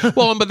 Absolutely.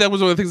 Well, but that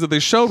was one of the things that they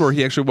showed, where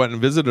he actually went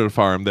and visited a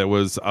farm that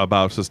was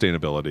about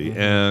sustainability.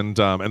 And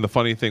the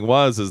funny thing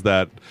is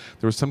that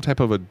there was some type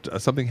of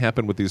something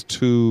happened with these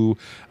two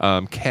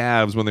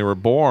calves when they were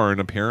born.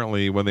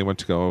 Apparently, when they went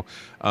to go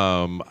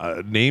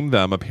name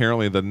them,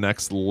 apparently the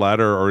next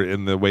letter, or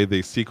in the way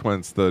they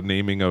sequenced the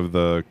naming of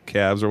the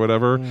calves or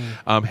whatever,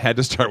 had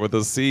to start with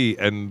a C.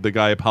 And the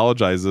guy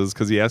apologizes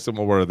because he asked them,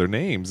 well, what are their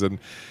names? And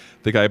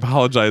the guy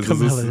apologizes.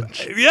 Camilla.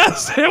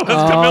 Yes, it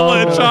was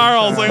Camilla and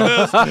Charles like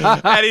this.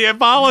 And he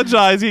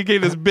apologized. He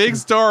gave this big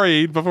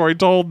story before he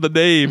told the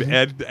name,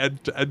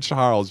 and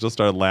Charles just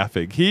started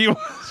laughing. He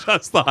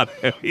just thought,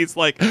 he's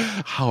like,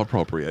 how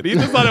appropriate. He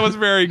just thought it was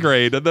very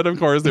great. And then, of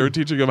course, they were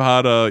teaching him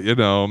how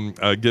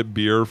to, get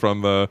beer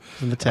from the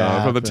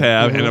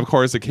tab. And, of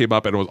course, it came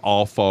up and it was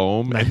all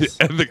foam. Nice.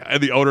 And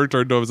the owner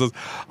turned to him and says,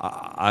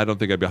 I don't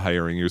think I'd be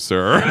hiring you,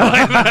 sir.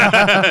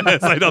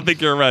 I don't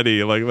think you're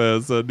ready like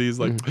this. And he's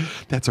like,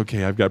 that's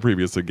okay. I've got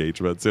previous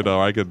engagements.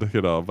 I could,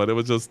 but it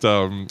was just, it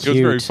was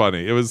very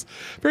funny. It was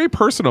very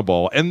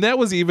personable. And that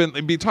was even,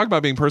 talk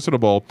about being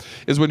personable,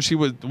 is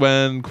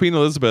when Queen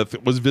Elizabeth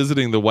was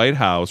visiting the White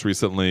House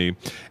recently,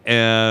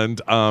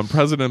 and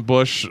President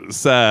Bush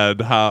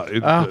said how he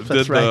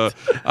flubbed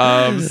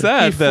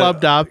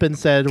up and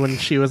said when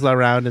she was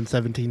around in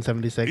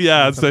 1776.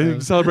 Yeah, so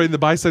celebrating the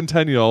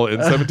bicentennial in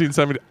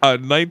 1970.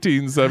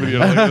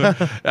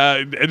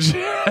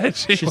 And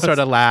she sort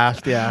of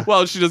laughed. Yeah.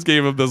 Well, she just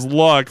gave him this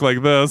look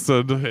like this,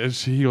 and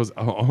she goes,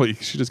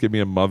 she just gave me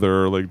a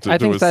mother like to I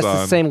think his that's son.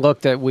 the same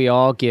look that we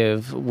all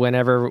give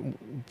whenever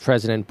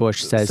President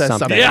Bush says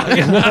something.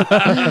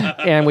 Yeah.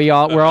 And we're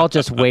all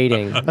just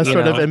waiting. A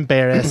sort of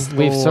embarrassed.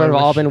 We've sort of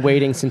all been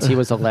waiting since he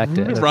was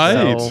elected.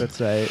 Right. So,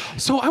 That's right.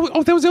 So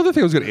that was the other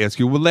thing I was going to ask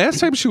you. Well, last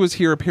time she was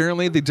here,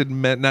 apparently they did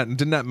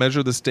not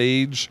measure the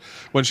stage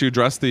when she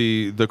addressed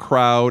the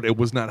crowd. It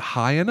was not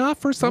high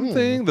enough or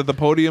something. That the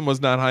podium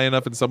was not high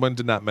enough, and someone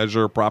did not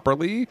measure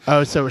properly.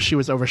 Oh, so she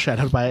was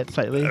overshadowed by it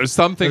slightly. Or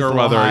something It was or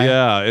a little other, high.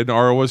 yeah,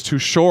 or it was too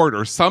short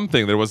or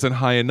something. That wasn't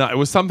high enough. It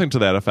was something to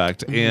that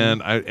effect,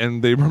 and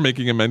they were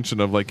making a mention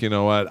of like, you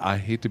know what? I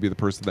hate to be the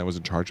person that was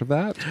in charge of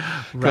that,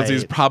 because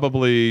he's Right.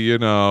 probably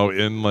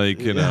in like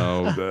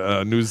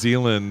New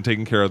Zealand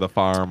taking care of the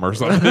farm or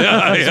something. You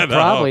know?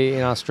 probably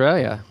in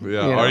Australia. Yeah. you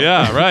Oh know.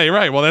 yeah.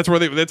 Right. Well, that's how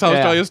Yeah.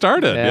 Australia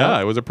started. Yeah.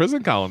 Yeah. It was a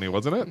prison colony,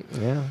 wasn't it?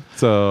 Yeah.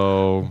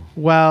 So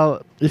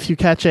Well, if you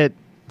catch it,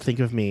 think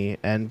of me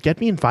and get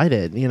me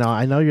invited.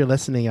 I know you're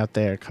listening out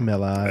there,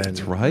 Camilla.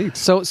 that's right.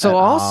 So At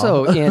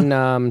also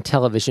in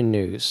television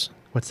news.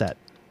 What's that?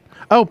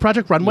 Oh,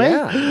 Project Runway?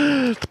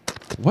 Yeah.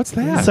 What's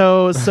that?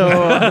 So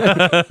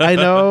I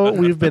know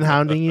we've been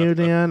hounding you,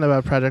 Dan,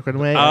 about Project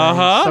Runway. and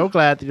I'm so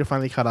glad that you're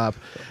finally caught up.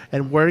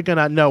 And we're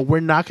not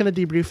gonna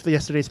debrief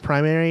yesterday's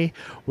primary.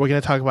 We're gonna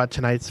talk about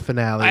tonight's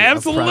finale. of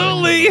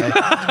Absolutely.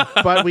 Project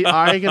Runway. But we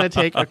are gonna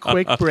take a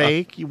quick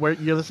break.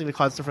 You're listening to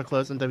Closet for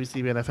Close on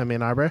WCBN FM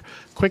Ann Arbor.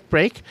 Quick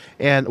break,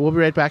 and we'll be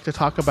right back to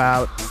talk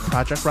about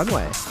Project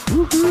Runway.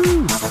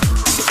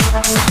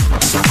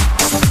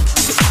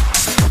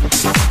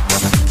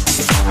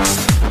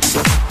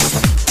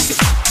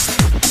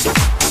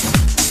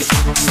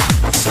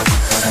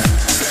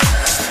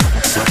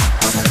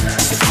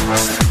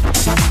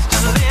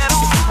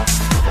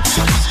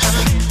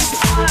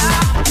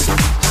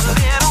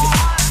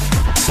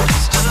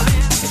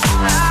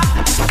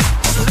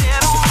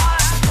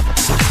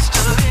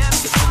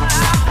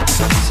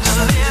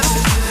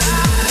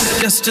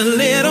 Just a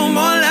little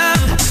more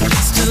love,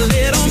 just a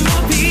little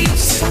more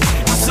peace.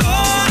 It's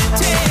all it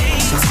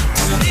takes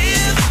to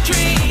live a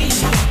dream.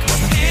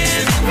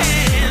 Hand in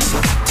hand,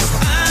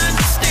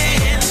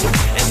 understand.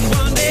 And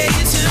one day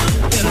you two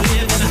will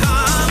live in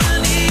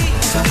harmony.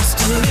 Just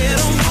a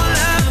little more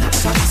love,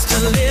 just a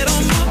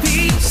little more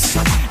peace.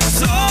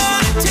 It's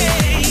all it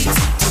takes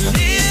to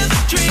live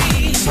a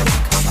dream.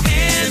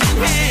 Hand in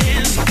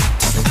hand,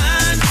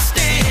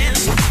 understand.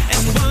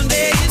 And one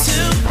day you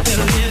two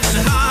will live in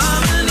harmony.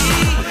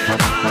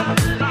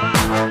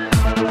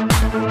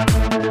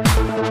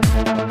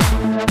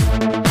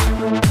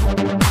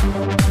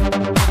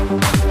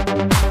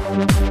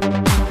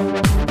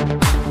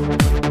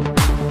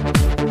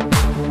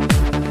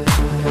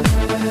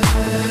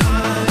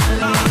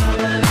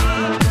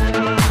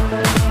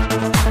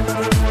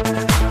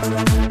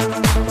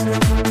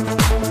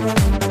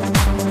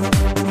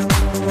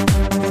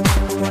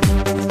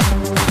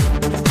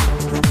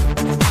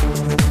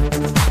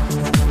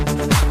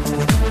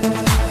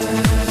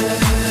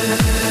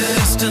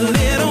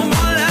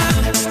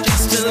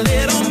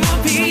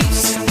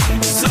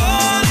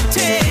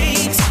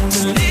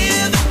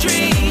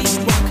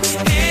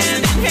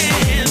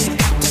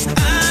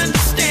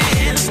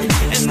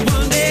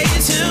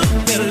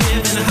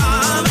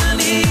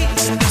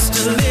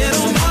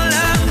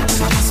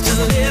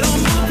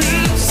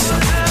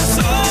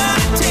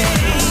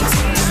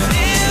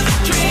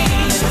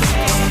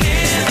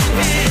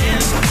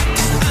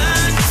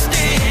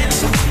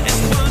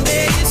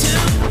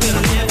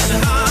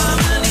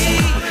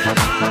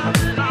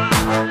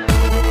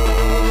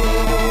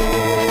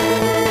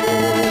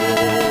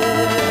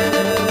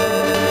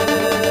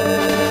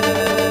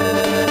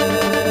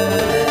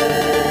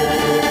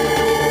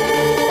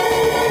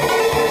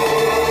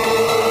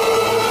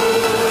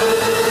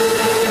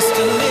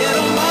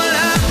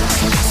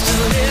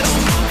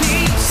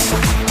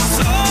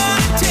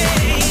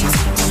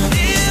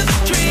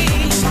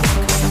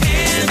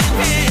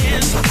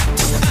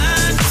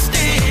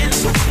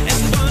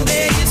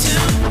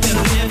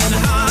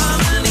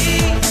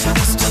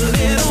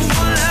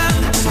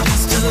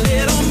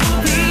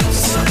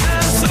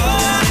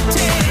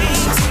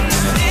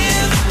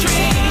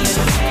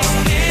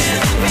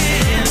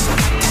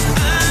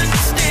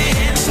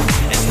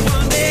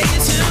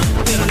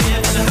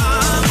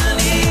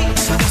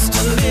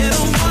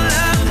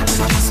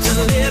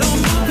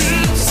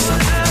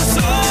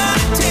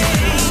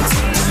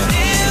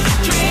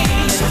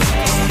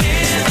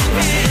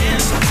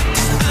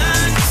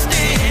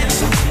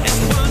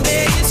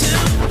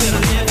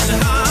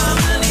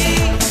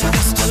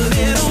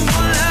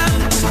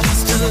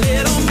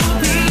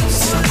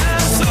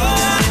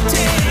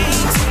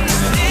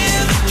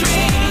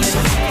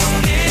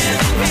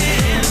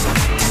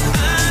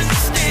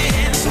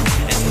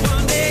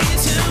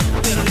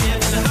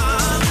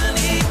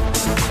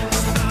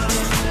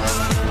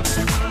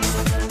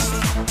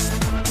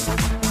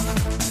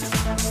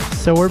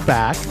 So we're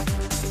back.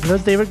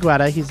 That's David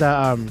Guetta. He's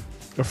a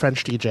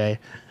French DJ.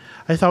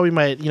 I thought we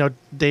might,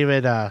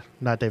 David,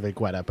 not David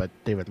Guetta, but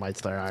David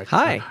Meitzler,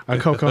 Hi. our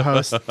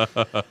co-host.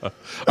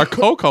 Our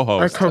Coco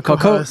host.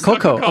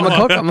 Coco.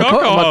 I'm a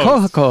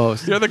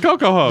co-host. You're the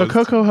Coco host.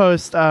 The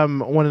co-host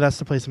wanted us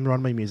to play some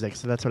runway music,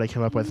 so that's what I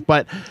came up with.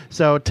 But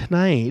so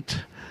tonight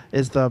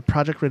is the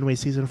Project Runway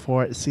Season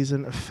 4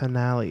 season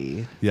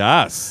finale.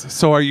 Yes.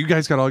 So are you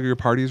guys got all your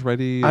parties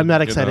ready? I'm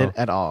not excited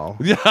at all.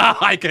 Yeah,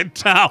 I can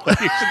tell. You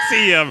should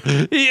see him.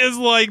 He is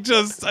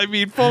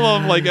full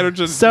of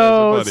energy.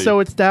 So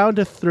it's down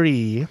to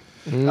 3.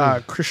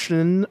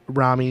 Christian,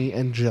 Rami,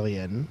 and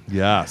Jillian.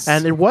 Yes.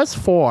 And it was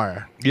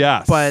 4.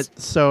 Yes. But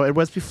so it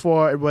was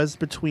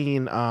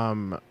between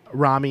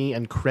Rami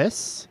and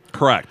Chris.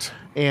 Correct.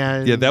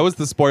 And Yeah, that was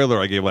the spoiler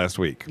I gave last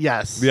week.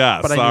 yes. Yeah,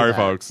 but I knew sorry, that.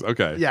 folks.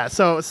 Okay. Yeah,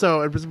 so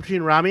it was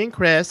between Rami and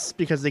Chris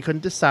because they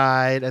couldn't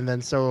decide, and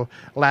then so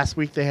last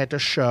week they had to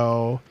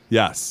show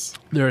Yes.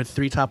 their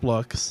 3 top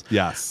looks.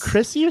 Yes.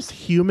 Chris used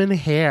human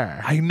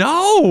hair. I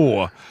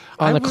know.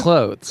 On the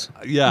clothes.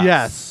 Yes.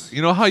 Yes.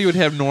 You know how you would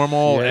have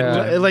normal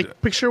Yeah. and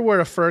Like picture where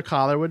a fur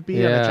collar would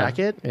be on a Yeah,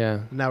 jacket. yeah.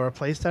 Now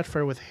replace that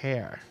fur with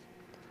hair.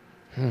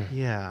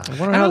 Yeah.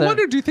 And I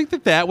wonder, do you think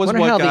that was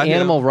wonder what how got the him?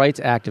 animal rights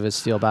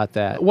activists feel about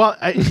that. Well,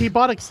 he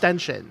bought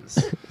extensions.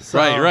 So-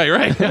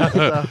 Right.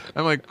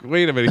 I'm like,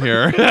 wait a minute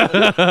here.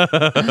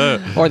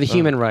 Or the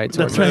human rights.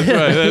 That's or- right.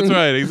 That's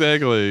right.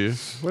 Exactly.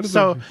 What is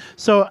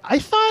So I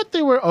thought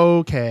they were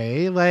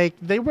okay. Like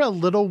they were a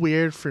little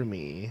weird for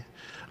me.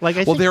 Like I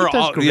Well, think they he were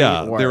does all, great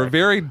yeah. work. They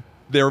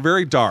were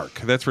very dark.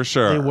 That's for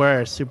sure. They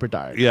were super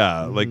dark.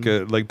 Yeah, like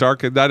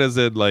dark. That is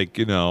it.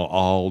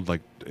 All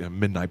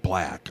midnight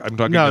black. I'm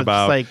talking No, it's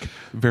about like-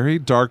 very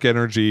dark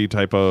energy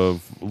type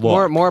of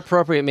look. More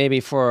appropriate maybe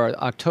for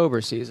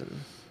October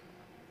season.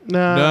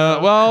 No.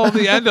 Well,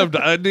 the end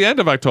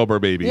of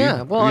October, maybe.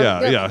 Yeah, well,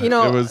 yeah. You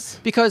know, it was.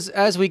 because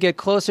as we get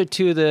closer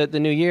to the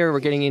new year, we're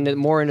getting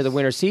more into the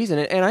winter season,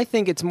 and I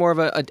think it's more of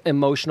an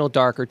emotional,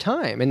 darker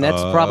time, and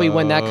that's probably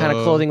when that kind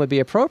of clothing would be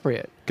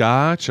appropriate.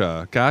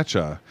 Gotcha.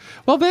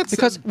 Well, that's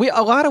Because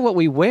a lot of what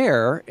we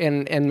wear,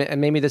 and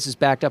maybe this is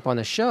backed up on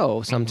the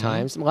show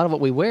sometimes, a lot of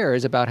what we wear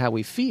is about how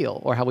we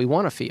feel or how we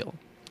want to feel.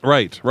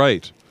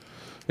 right.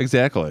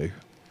 Exactly.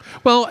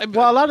 Well, a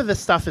lot of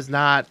this stuff is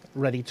not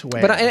ready to wear.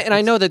 But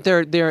I know that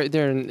they're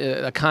in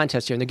a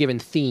contest here, and they're given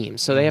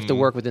themes, so they have to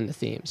work within the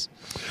themes.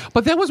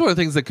 But that was one of the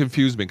things that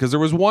confused me because there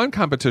was one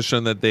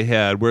competition that they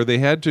had where they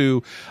had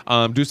to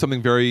do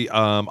something very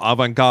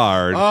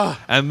avant-garde,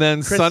 and then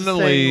Chris's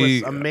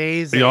suddenly, thing was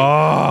amazing.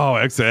 oh,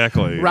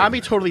 exactly.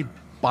 Robbie totally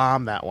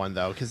bombed that one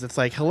though, because it's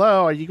like,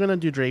 hello, are you going to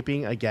do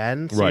draping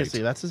again?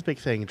 Seriously, that's his big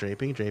thing: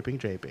 draping.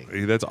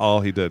 That's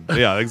all he did.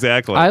 Yeah,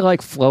 exactly. I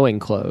like flowing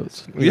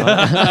clothes. You know?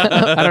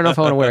 I don't know if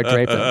I want to wear a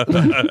draping.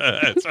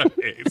 That's right,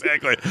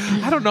 exactly.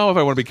 I don't know if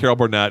I want to be Carol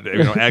Burnett,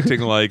 acting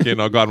like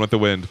Gone with the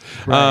Wind.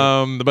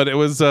 Right. But it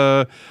was,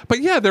 but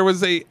yeah, there was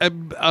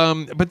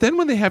but then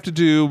when they have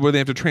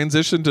to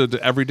transition to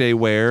everyday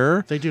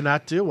wear, They do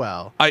not do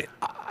well.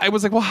 I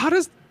was like, well,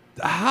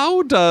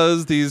 how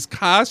does these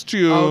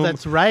costume Oh,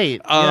 that's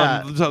right.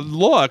 Yeah.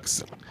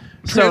 looks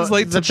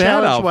translate the to that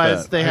challenge was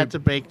outfit? they had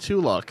to make 2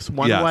 looks.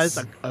 One Yes.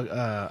 was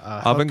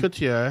a haute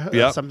couture,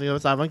 Yep. something that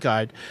was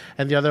avant-garde,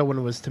 and the other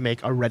one was to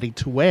make a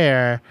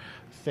ready-to-wear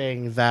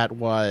thing that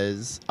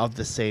was of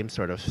the same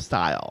sort of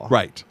style.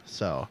 Right.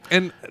 So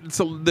And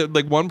so,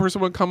 one person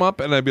would come up,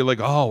 and I'd be like,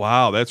 "Oh,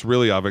 wow, that's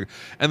really avant."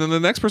 And then the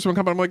next person would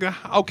come up, and I'm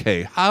like,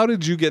 "Okay, how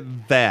did you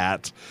get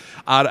that?"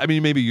 I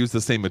mean, maybe use the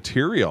same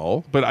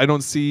material, but I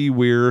don't see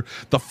where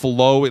the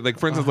flow. Like,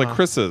 for instance, like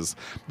Chris's,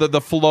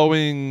 the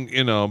flowing,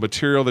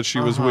 material that she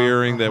was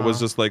wearing that was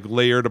just like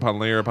layered upon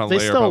layer upon they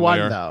layer still upon won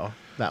layer. though.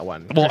 That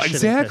one. Well,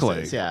 Christian and exactly.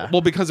 Chris's, yeah.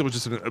 Well, because it was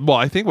just.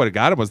 I think what it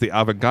got him was the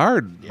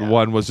avant-garde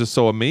one was just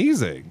so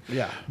amazing.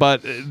 Yeah.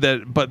 But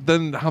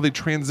then how they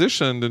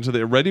transitioned into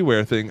the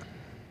ready-wear thing,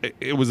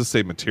 it was the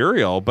same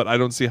material, but I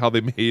don't see how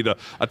they made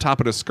a top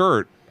and a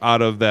skirt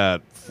out of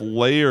that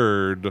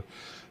flared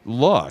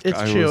look.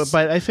 It's true,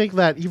 but I think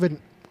that even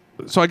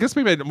So I guess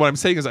maybe what I'm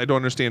saying is I don't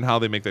understand how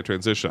they make that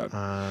transition.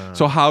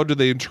 So how do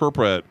they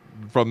interpret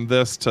from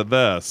this to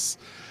this?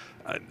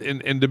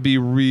 And to be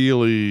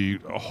really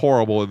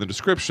horrible in the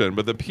description,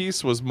 but the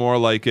piece was more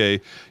like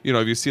if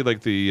you see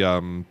like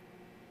the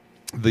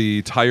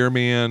Tire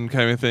Man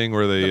kind of thing,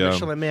 where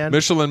The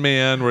Michelin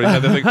Man, where he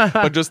had the thing,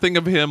 but just think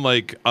of him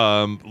like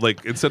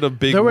instead of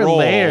big there were rolls,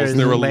 layers,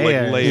 there were and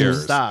layers, like layers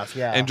of stuff.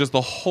 Yeah, and just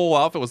the whole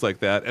outfit was like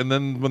that. And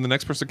then when the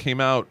next person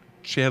came out,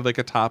 she had like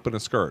a top and a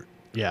skirt.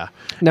 yeah.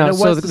 No, And it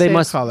so was the they same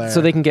must, color.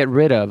 so they can get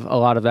rid of a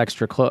lot of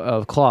extra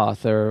of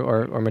cloth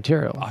or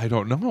material. I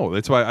don't know.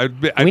 That's why I we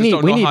just need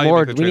don't know how you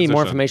more make the we need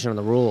more transition. information on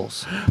the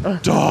rules.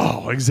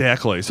 Oh,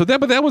 exactly. So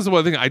that was the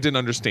one thing I didn't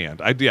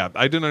understand. I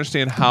didn't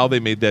understand how they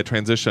made that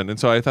transition, and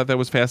so I thought that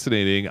was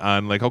fascinating.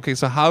 On like, okay,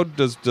 so how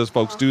does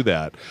folks do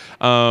that?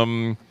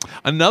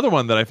 Another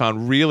one that I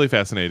found really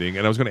fascinating,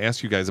 and I was going to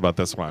ask you guys about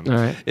this one, All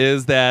right.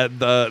 is that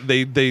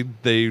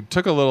they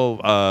took a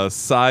little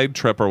side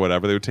trip or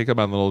whatever. They would take them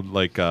on little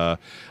like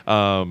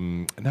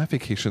not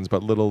vacations,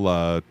 but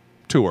little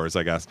tours,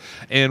 I guess.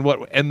 And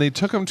they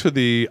took them to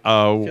the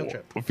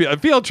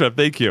field trip.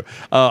 Thank you.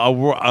 A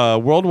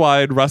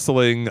worldwide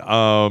wrestling.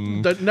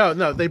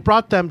 No, they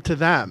brought them to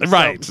them.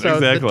 Right, So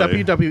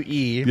exactly. the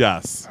WWE,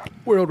 Yes.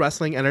 World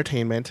Wrestling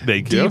Entertainment,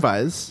 Thank you.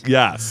 Divas,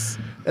 Yes.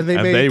 and they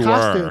made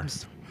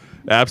costumes.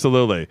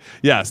 Absolutely.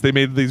 Yes, they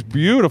made these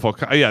beautiful.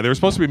 They were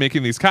supposed to be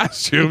making these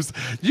costumes.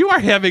 You are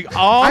having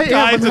all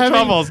kinds of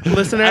troubles.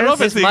 Listeners, I don't know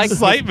if it's the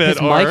excitement his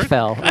or. mic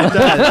fell. It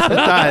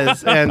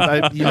does. And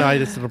I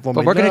just sort of blow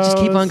But my we're going to just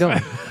keep on nose.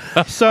 going.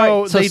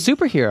 So So they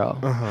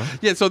superhero.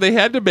 Yeah, so they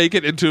had to make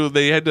it into.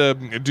 They had to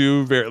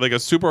do like a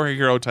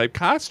superhero type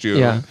costume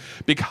Yeah.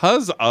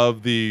 because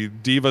of the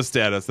diva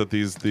status that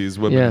these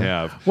women Yeah.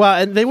 have. well,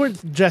 and they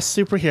weren't just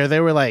superhero; they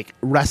were like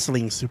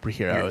wrestling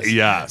superheroes.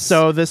 Yes.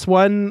 So this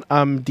one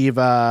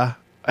diva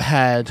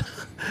had.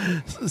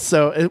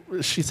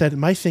 She said,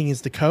 "My thing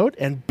is the coat,"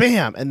 and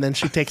bam, and then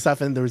she takes off,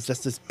 and there was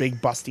just this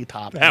big busty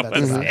top. That and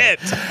that's was about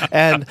it.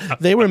 And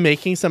they were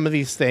making some of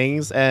these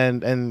things,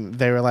 and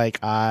they were like,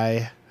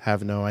 "I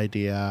have no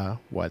idea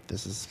what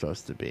this is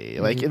supposed to be."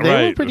 Like they were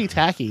Right. pretty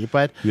tacky,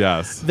 but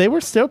Yes. they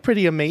were still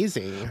pretty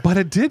amazing. But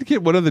it did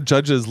get one of the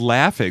judges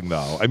laughing,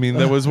 though. I mean,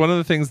 there was one of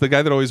the things. The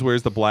guy that always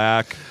wears the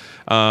black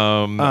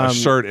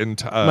shirt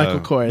and Michael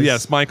Kors.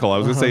 Yes, Michael. I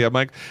was going to say,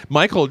 yeah,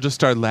 Michael just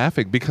started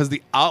laughing because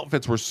the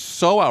outfits were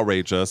so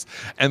outrageous,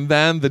 and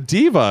then the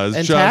divas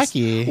And just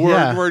tacky,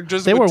 yeah. were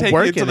just They were taking it to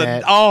working the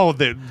it.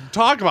 they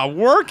talk about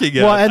working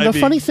it. Well, and I the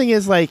mean, funny thing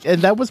is, like,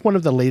 and that was one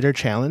of the later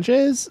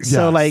challenges.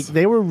 So, Yes. like,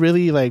 they were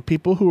really like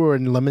people who were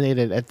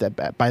eliminated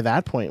by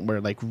that point were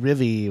like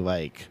really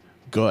like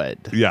good.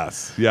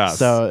 yes, yes.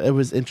 So it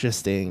was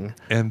interesting.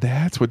 And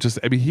that's what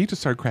he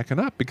just started cracking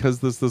up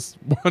because this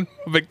one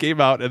woman came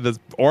out in this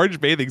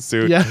orange bathing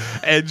suit, Yeah.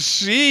 and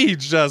she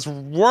just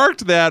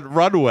worked that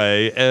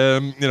runway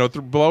and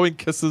blowing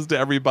kisses to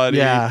everybody.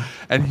 Yeah.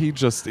 And he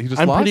just I'm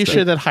lost pretty it.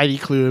 sure that Heidi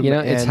Klum.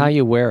 It's and- how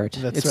you wear it.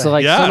 That's It's right.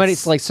 like Yes.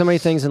 it's like so many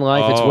things in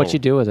life. It's what Oh. you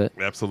do with it.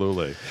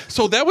 Absolutely.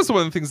 So that was one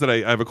of the things that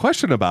I have a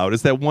question about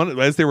is that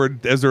as they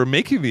were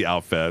making the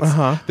outfits,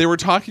 they were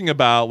talking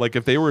about like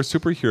if they were a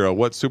superhero,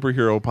 what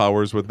superhero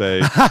powers would they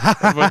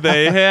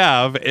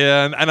have?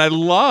 And I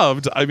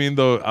loved. I mean,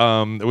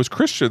 it was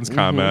Christian's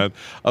comment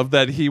of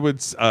that he would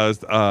his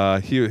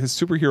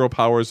superhero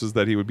powers is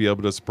that he would be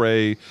able to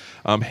spray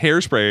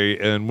hairspray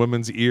in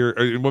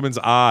women's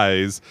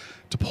eyes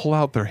to pull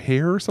out their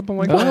hair or something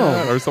like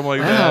that, or something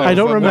like that. I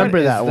don't Something- remember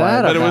What that is one.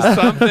 that But it was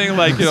something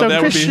like So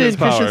that would be his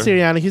power. Christian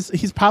Sirianni,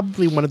 he's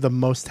probably one of the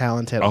most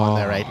talented on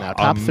there right now.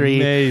 Top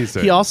amazing.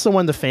 3. He also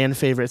won the fan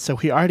favorite, so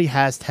he already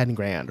has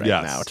 $10,000 right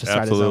Yes, now to start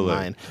absolutely. his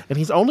own line, and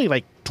he's only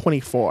like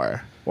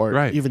 24 or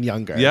Right. even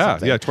younger. or Yeah,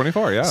 something. yeah,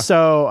 24, yeah.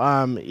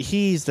 So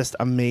he's just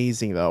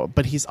amazing though,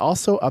 but he's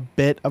also a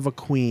bit of a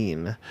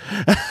queen.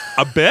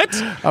 A bit?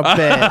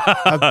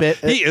 A bit.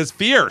 He is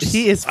fierce.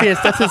 He is fierce.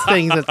 That's his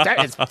thing.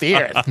 That is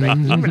fierce. Like,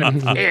 even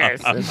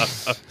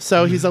fierce.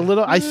 So he's a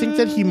little. I think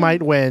that he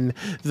might win,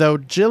 though.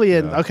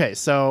 Jillian. Okay,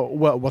 so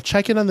we'll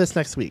check in on this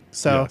next week.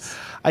 So Yes.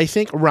 I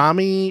think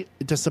Rami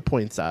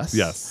disappoints us.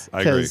 Yes,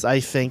 I agree. Because I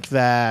think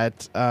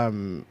that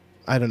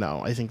I don't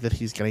know. I think that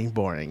he's getting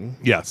boring.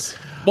 Yes.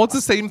 Well, it's the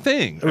same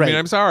thing. I Right. mean,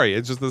 I'm sorry.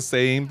 It's just the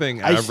same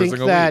thing I every think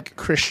single that week.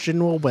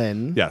 Christian will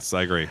win. Yes,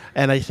 I agree.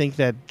 And I think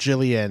that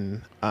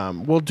Jillian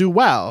will do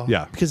well.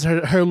 Yeah. Because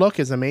her look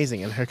is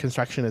amazing and her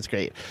construction is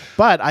great.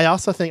 But I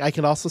also think I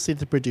can also see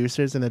the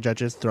producers and the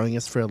judges throwing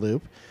us for a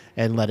loop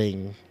and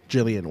letting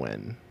Jillian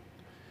win.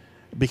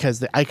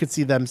 Because I could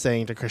see them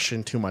saying to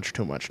Christian, too much.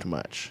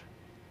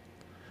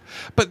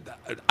 But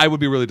I would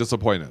be really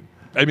disappointed.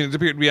 I mean, to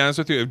be honest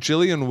with you, if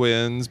Jillian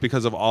wins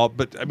because of all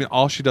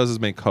she does is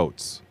make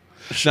coats.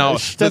 Now,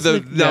 she does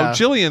make- yeah.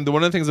 Jillian,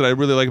 one of the things that I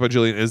really like about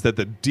Jillian is that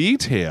the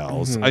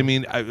details. Mm-hmm. I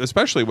mean,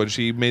 especially when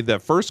she made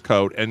that first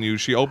coat and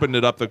she opened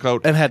it up the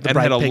coat And had the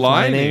bright a pink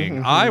lining.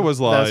 lining. I was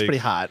like, that was pretty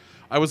hot.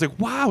 I was like,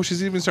 wow,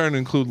 she's even starting to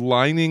include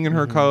lining in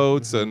her Mm-hmm.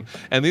 coats, and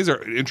these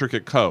are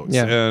intricate coats,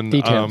 Yeah, and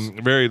details.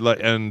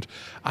 and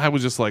I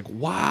was just like,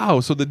 wow.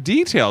 So the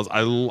details,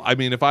 I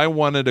mean, if I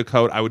wanted a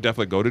coat, I would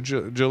definitely go to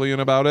Jillian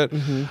about it.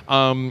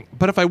 Mm-hmm.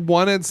 But if I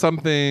wanted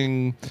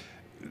something,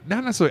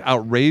 not necessarily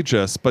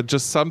outrageous, but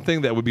just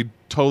something that would be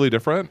totally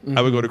different,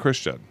 I would go to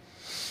Christian.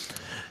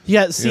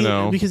 Yeah, see,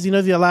 know. because the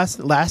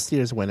last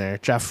year's winner,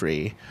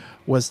 Jeffrey,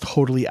 was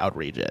totally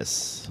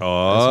outrageous.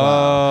 Oh, as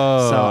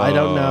well. So I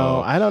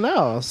don't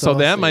know. So we'll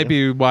that see. might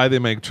be why they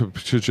make to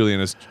Jillian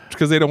is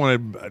because they don't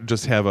want to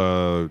just have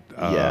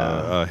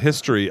a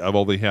history of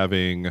only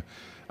having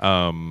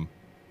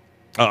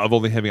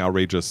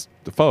outrageous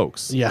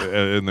folks Yeah.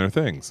 in their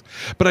things.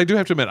 But I do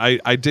have to admit,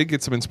 I did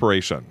get some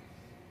inspiration.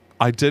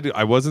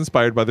 I was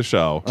inspired by the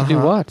show. To do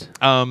what?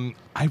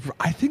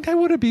 I think I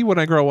want to be when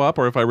I grow up,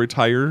 or if I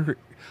retire.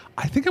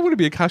 I think I'm going to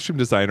be a costume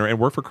designer and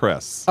work for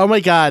Chris. Oh my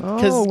god,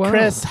 because Oh, wow.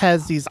 Chris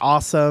has these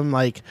awesome,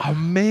 like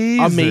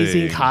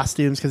Amazing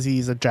costumes because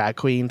he's a drag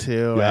queen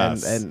too,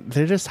 Yes. and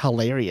they're just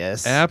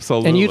hilarious.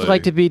 Absolutely. And you'd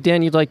like to be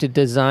Dan? You'd like to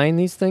design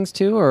these things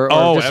too, or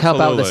Oh, just help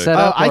out with the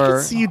absolutely. setup? I or-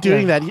 could see you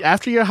doing that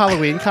after your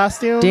Halloween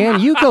costume. Dan,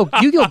 you go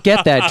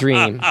get that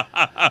dream.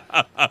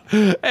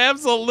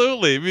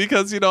 Absolutely,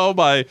 because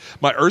my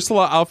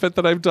Ursula outfit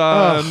that I've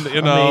done,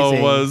 Oh,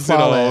 amazing. was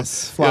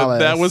Flawless.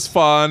 that was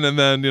fun, and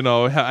then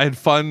I had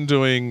fun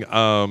doing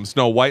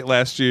Snow White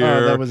last year.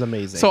 Oh, that was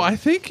amazing. So I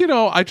think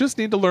I just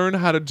need to learn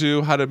how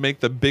to make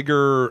the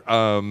bigger.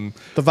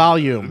 The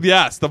volume.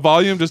 Yes, the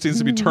volume just needs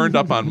to be turned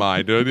up on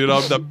mine, dude.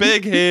 The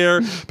big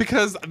hair,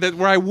 because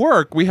where I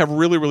work, we have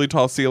really, really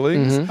tall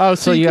ceilings. Oh,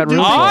 So so you you got could do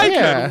room for I it.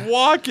 yeah. could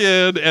walk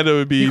in, and it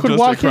would be You could just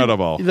walk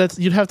incredible.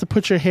 You'd have to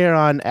put your hair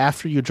on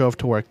after you drove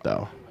to work,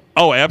 though.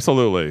 Oh,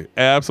 absolutely.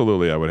 I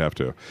would have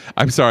to.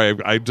 I'm sorry.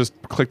 I just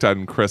clicked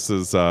on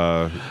Chris's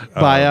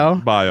Bio?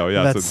 Bio, yes.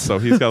 And That's- so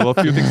he's got a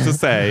little few things to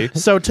say.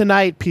 So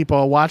tonight,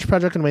 people, watch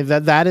Project Runway.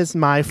 That is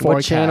my forecast.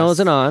 What channel is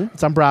it on?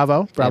 It's on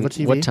Bravo And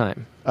TV. What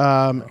time?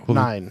 9.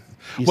 Eastern.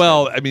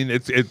 Well, I mean,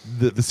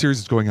 the series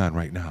is going on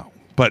right now.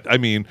 But I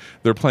mean,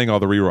 they're playing all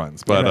the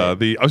reruns. But Right.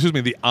 the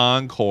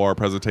encore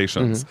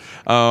presentations.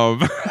 But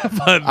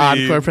the,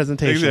 Encore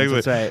presentations, exactly.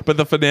 that's right. But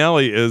the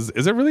finale is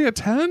it really a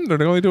 10?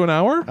 They're only do an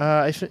hour?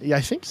 I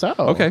think so.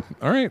 Okay,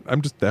 all right.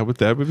 That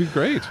would be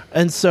great.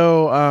 And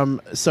so,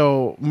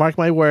 so mark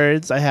my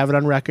words. I have it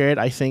on record.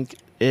 I think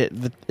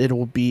it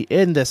will be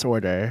in this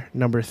order: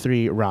 number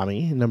 3,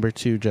 Rami; number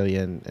 2,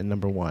 Jillian; and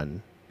number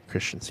 1,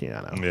 Christian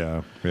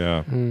Ciano.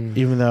 Yeah.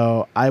 Even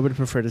though I would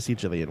prefer to see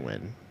Jillian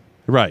win.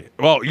 Right.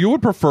 Well, you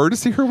would prefer to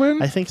see her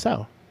win? I think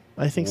so.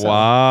 I think so.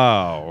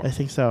 Wow. I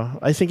think so.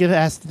 I think it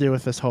has to do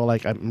with this whole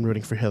I'm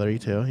rooting for Hillary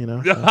too.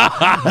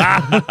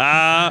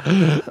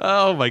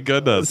 Oh my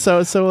goodness.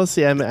 So we'll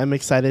see. I'm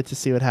excited to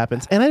see what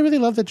happens, and I really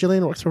love that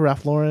Jillian works for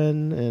Ralph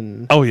Lauren,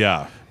 and Oh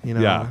yeah.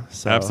 Yeah,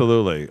 so.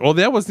 Absolutely. Well,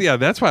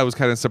 that's why I was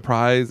kind of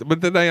surprised. But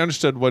then I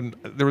understood when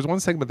there was one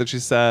segment that she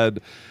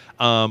said,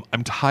 I'm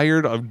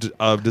tired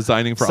of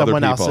designing for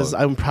someone other people. else's.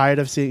 I'm tired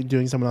of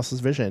doing someone else's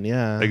vision.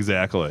 Yeah,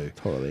 Exactly.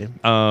 totally.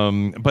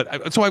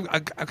 But so I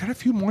got a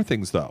few more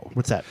things though.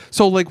 What's that?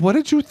 So what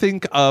did you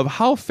think of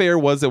how fair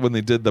was it when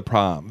they did the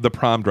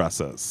prom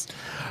dresses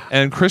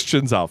and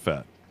Christian's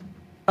outfit?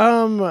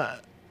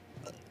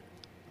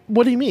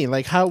 What do you mean?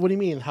 What do you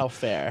mean? How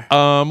fair?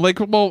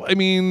 Well, I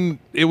mean,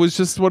 it was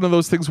just one of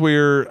those things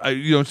where,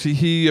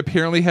 he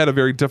apparently had a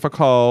very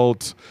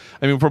difficult.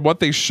 I mean, from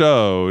what they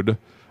showed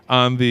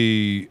on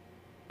the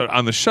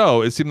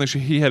show, it seemed like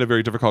he had a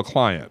very difficult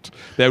client.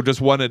 They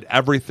just wanted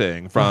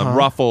everything from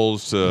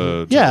ruffles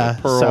to Yeah,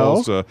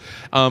 pearls so?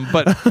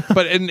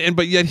 to,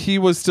 but yet he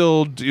was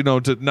still,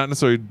 not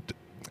necessarily.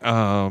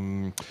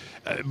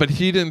 But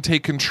he didn't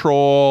take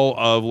control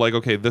of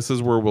okay, this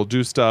is where we'll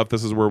do stuff.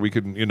 This is where we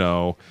can, he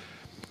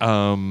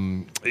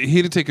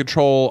didn't take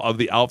control of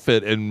the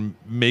outfit and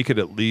make it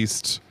at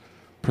least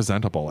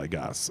presentable, I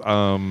guess.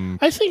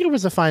 I think it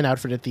was a fine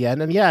outfit at the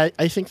end, and yeah,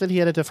 I think that he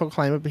had a difficult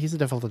climate, but he's a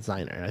difficult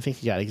designer. I think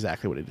he got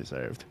exactly what he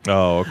deserved.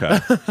 Oh, okay.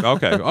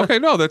 Okay.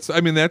 No,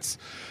 that's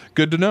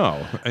good to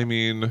know. I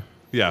mean,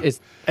 yeah.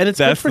 And it's That's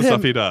good for the him.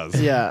 stuff he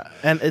does. Yeah,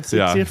 and it's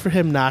Yeah. good for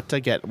him not to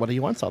get what he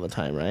wants all the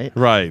time, right?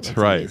 Right, That's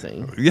right.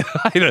 amazing. Yeah,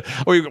 I know.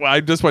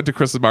 I just went to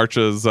Chris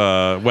March's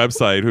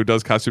website, who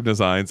does costume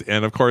designs,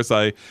 and of course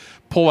I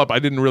pull up. I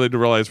didn't really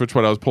realize which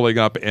one I was pulling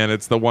up, and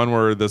it's the one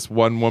where this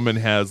one woman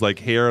has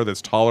hair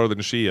that's taller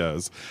than she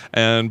is,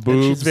 and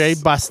boobs. she's very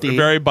busty.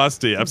 Very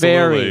busty,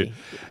 absolutely. Very.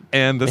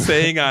 And the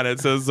saying on it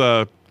says,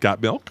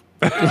 "Got milk?"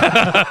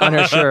 On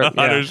her shirt. on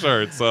yeah. her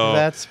shirt. So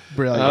That's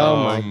brilliant.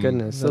 Oh my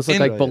goodness, those look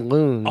like brilliant.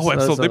 balloons. Oh, Those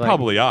absolutely. look They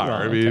probably are.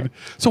 Well, I mean, okay.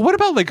 so what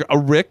about a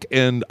Rick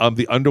and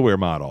the underwear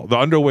model, the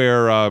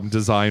underwear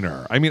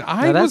designer? I mean,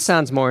 Now that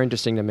sounds more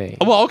interesting to me.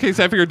 well, okay,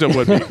 so I figured it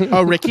would be.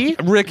 Oh, Ricky.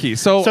 Ricky.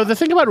 So So the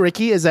thing about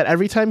Ricky is that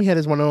every time he had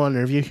his one-on-one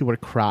interview, he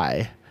would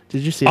cry.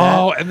 Did you see that?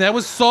 oh, and that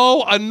was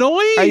so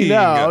annoying. I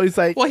know. He's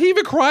like, well, he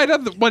even cried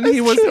when he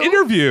It's was true.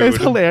 interviewed. It's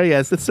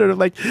hilarious. It's sort of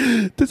like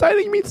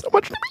designing means so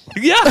much to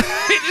me. Yeah,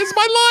 it's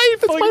my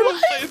life. It's my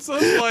life. It's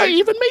just I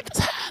even made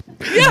this hat.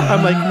 Yeah.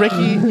 I'm like,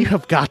 Ricky, you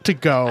have got to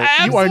go. You are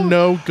Absolutely.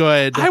 no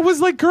good. I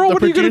was like, girl, the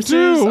what are you gonna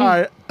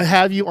producers do?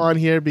 have you on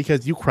here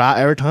because you cry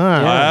every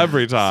time.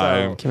 Every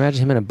time. Can you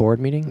imagine him in a board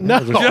meeting? No,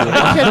 Just-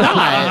 I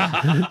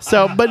cannot.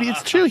 So, but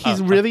it's true.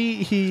 He's really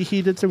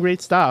he did some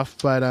great stuff.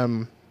 But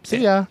so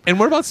yeah. And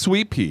what about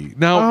Sweet Pea?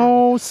 Now,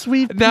 Oh,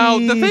 sweet. Now,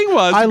 pea. the thing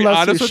was, I to be love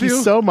honest Sweet. with She's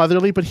you- so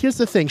motherly. But here's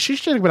the thing: she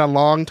should have been a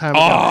long time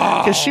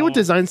ago because she would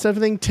design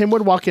something. Tim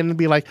would walk in and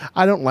be like,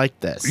 "I don't like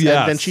this," Yes.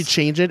 and then she'd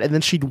change it, and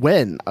then she'd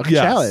win a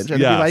Yes, challenge, and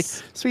be like,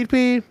 yes. "Sweet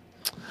Pea."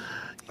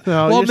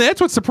 No, well, you're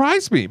that's what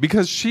surprised me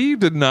because she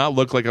did not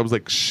look like I was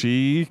like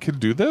she could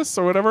do this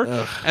or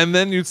whatever. And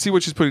then you'd see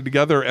what she's putting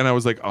together, and I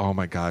was like, oh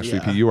my gosh, Yeah.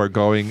 VP, you are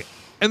going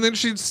and then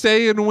she'd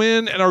stay and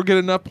win and or get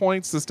enough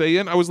points to stay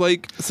in. I was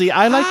like, See,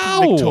 I liked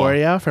Ow!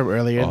 Victoria from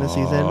earlier in the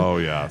season. oh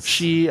yes,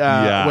 She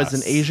was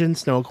an Asian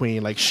snow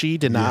queen. Like, she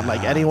did not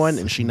like anyone,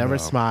 and she never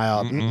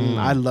smiled.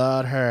 I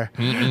loved her.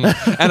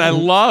 and I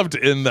loved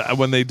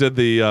when they did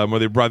the when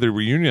they brought the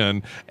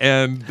reunion,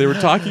 and they were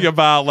talking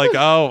about like,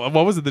 oh,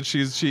 what was it that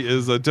she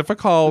is a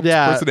difficult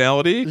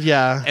personality,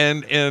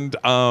 and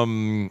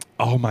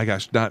oh my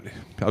gosh, not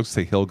I'll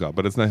say Hilga,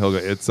 but it's not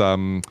Hilga, it's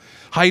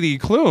Heidi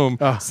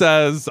Klum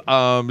says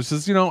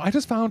I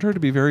just found her to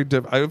be very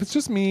if it's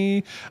just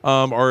me,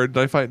 or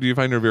do you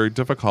find her very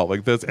difficult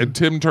like this? And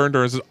Tim turned to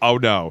her and says, oh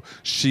no,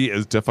 she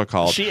is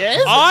difficult. She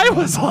is? I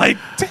was like,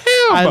 damn,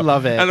 I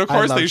love it. And of I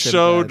course love they Tim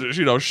showed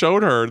Bed.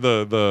 showed her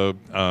the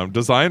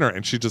designer,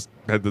 and she just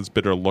had this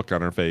bitter look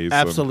on her face.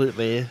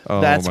 Absolutely.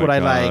 Oh That's my what I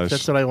like. gosh.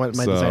 That's what I want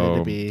my designer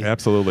to be.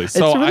 Absolutely. It's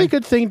So a really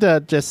good thing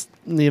to just,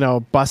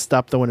 bust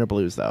up the winter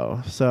blues,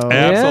 though. So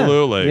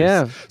Absolutely.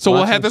 Yeah. So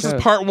we'll Watching have this is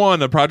shows. part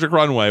 1 of Project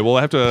Runway. We'll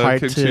have to Part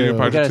continue two. We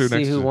Project gotta 2 see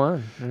next. who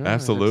won. Yeah,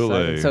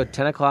 Absolutely. exciting. So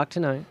 10 o'clock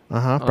tonight.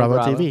 Bravo Bravo.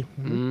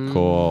 TV.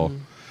 Cool.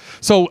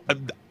 So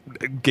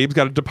Gabe's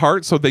got to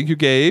depart. So thank you,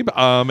 Gabe.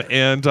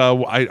 And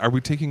are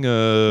we taking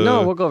a?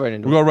 No, we'll go right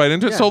into We'll it. go right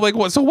into it. Yeah. So like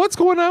what? So what's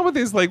going on with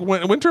these like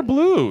winter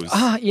blues?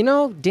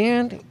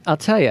 Dan, I'll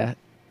tell you.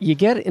 You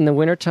get in the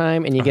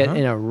wintertime and you get Uh-huh.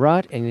 in a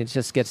rut and it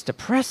just gets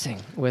depressing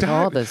with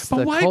all this But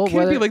the why cold can't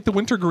weather. it be like the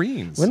winter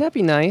greens? Wouldn't that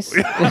be nice?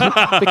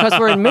 Because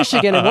we're in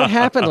Michigan and what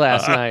happened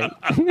last night?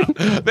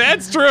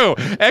 That's true.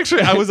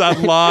 Actually, I was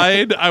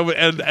online.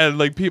 And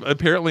like people.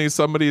 Apparently,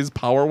 somebody's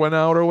power went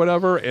out or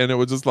whatever, and it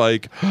was just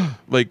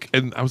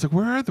and I was like,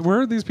 where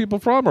are these people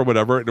from or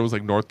whatever? And it was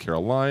like North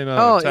Carolina,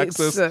 and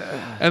Texas,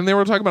 and they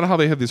were talking about how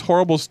they had these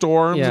horrible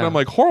storms, Yeah. and I'm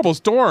like, horrible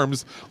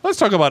storms. Let's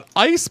talk about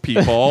ice,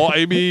 people.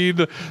 I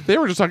mean, they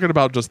were just talking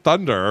about just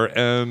thunder,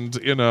 and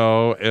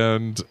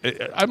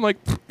I'm like,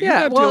 you're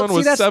not dealing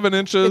with 7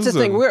 inches. It's the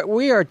thing. and-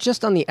 We are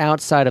just on the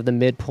outside of the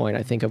midpoint,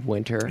 I think, of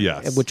winter.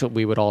 Yes. Which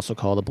we would also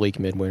call the bleak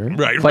midwinter.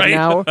 Right, But right.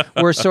 now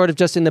we're sort of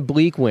just in the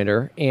bleak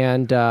winter,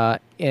 and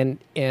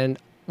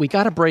we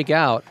got to break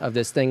out of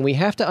this thing. We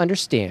have to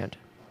understand.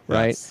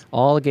 Right, Yes.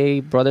 all the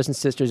gay brothers and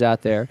sisters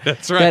out there.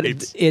 That's right.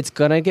 That it's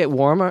gonna get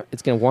warmer.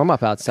 It's gonna warm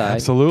up outside.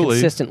 Absolutely.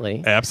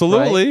 consistently.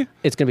 Absolutely. right?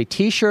 It's gonna be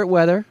t-shirt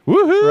weather.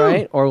 Woohoo.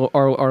 Right,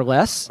 or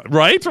less.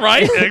 Right,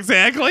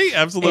 exactly,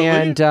 absolutely.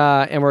 And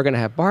we're gonna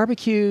have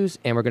barbecues,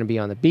 and we're gonna be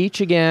on the beach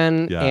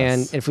again. Yes.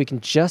 And if we can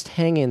just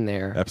hang in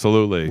there,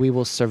 absolutely. we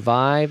will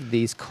survive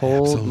these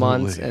cold Absolutely.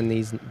 months and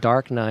these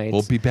dark nights.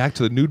 We'll be back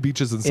to the nude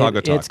beaches in It-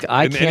 Saugatuck.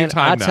 I in any can't.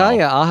 time I'll now. tell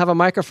you, I'll have a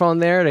microphone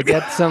there to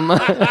get some.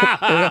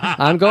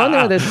 I'm going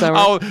there this summer.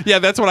 Oh, yeah,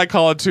 that's what I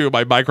call it too,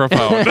 my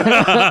microphone.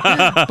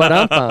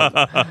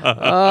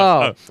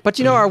 But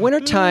our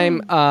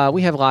wintertime,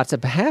 we have lots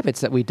of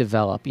habits that we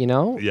develop.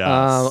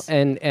 Yes.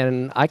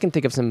 And I can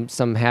think of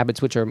some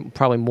habits which are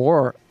probably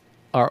more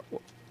are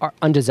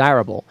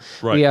undesirable.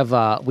 Right.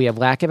 We have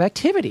lack of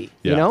activity.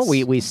 Yes.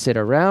 We sit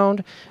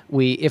around.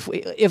 If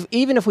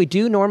we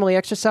do normally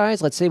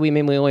exercise, let's say we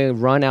only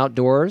run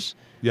outdoors.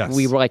 Yes.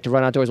 We like to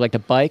run outdoors, we like to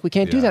bike. We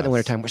can't do that in the Yes.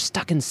 wintertime. We're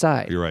stuck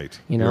inside. You're right.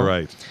 You know? You're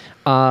right.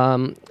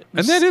 Um,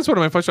 And that is one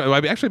of my frustrations.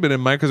 I've actually been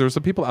admiring because there were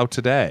some people out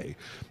today,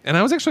 and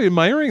I was actually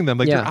admiring them.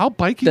 Like, they're out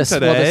biking today.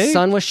 Well, the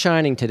sun was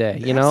shining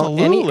today.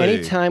 Absolutely.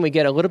 Any time we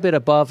get a little bit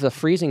above the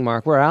freezing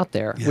mark, we're out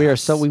there.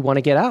 Yes. We want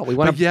to get out. We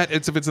want But to. yet,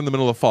 if it's in the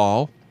middle of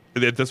fall,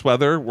 at this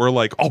weather, we're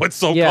like, oh, it's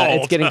so Yeah, cold.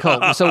 it's getting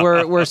cold. So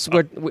we're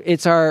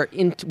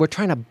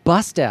trying to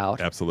bust out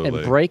Absolutely.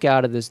 and break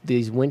out of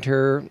these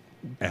winter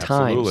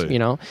Absolutely.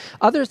 times.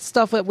 Other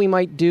stuff that we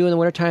might do in the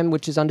wintertime,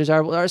 which is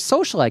undesirable, our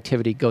social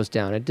activity goes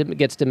down. It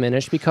gets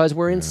diminished because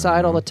we're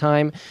inside all the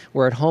time.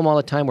 We're at home all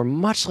the time. We're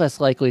much less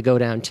likely to go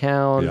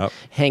downtown, Yep.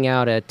 hang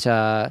out at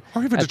or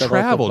even at to the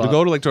travel, local to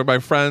pub. go to my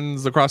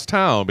friends across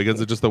town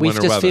because it's just the We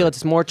winter just weather. feel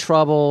it's more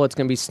trouble. It's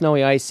going to be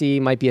snowy, icy,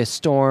 might be a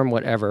storm,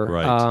 whatever.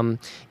 Right.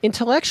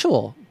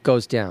 Intellectual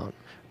goes down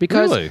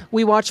because Really?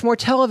 we watch more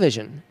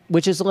television,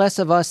 which is less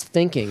of us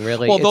thinking,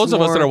 really. well, It's those of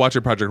us more- that are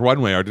watching Project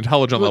Runway, our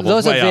intelligent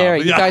levels those are way very.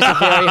 up. You guys are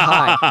very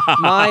high.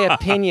 My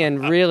opinion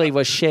really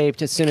was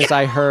shaped as soon as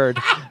I heard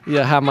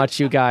how much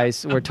you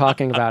guys were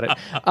talking about it.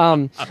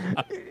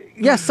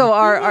 Yeah, so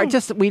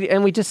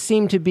we just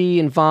seem to be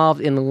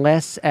involved in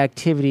less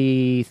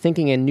activity,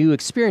 thinking, and new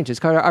experiences.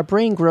 'Cause our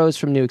brain grows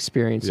from new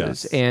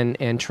experiences Yes.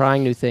 and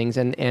trying new things.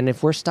 And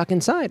if we're stuck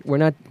inside, we're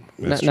not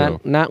That's not, true.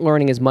 not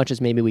learning as much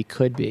as maybe we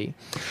could be.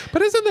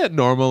 But isn't that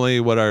normally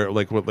what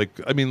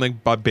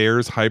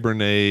bears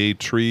hibernate,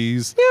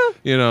 trees?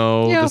 Yeah.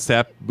 The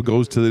sap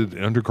goes to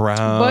the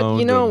underground.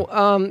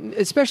 But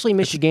especially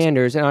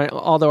Michiganders, and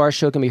although our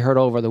show can be heard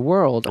all over the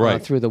world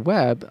Right. through the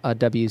web,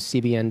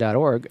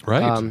 WCBN.org.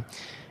 Right.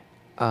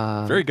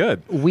 Very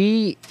good.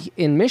 We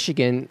in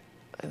Michigan,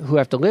 who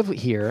have to live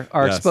here,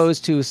 are Yes.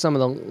 exposed to some of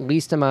the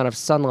least amount of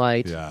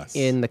sunlight Yes.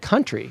 in the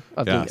country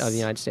of Yes. the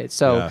United States.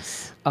 So,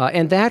 Yes.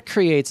 and that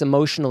creates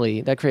emotional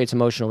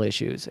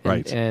issues,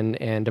 Right.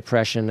 and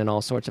depression and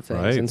all sorts of things.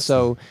 Right. And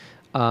so,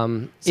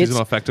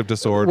 Seasonal affective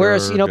disorder.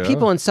 Whereas, yeah.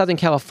 people in Southern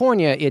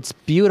California, it's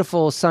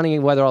beautiful, sunny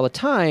weather all the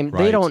time.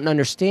 They Right. don't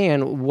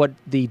understand what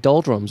the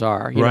doldrums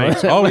are. You know, Right.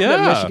 that Oh,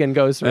 yeah. Michigan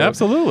goes through.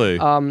 Absolutely.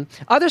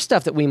 Other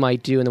stuff that we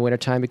might do in the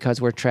wintertime because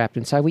we're trapped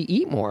inside, we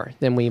eat more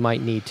than we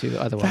might need to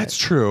otherwise. That's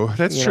true.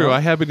 That's You true. know? I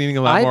have been eating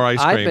a lot more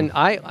ice cream.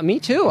 Me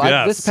too.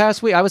 Yes. This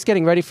past week, I was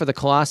getting ready for the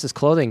Colossus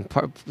clothing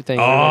thing.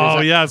 Oh,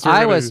 yes, we're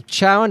I gonna- was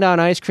chowing down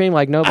ice cream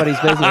like nobody's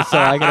business, so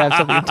I could have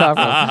something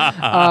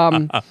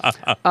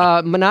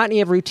tougher.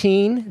 Monotony of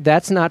routine.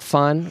 That's not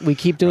fun. We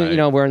keep doing,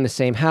 Right. we're in the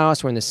same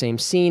house, we're in the same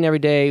scene every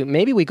day.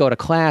 Maybe we go to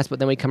class, but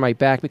then we come right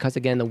back because,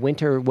 again, the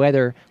winter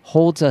weather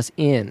holds us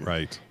in.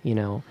 Right.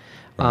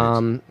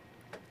 Right.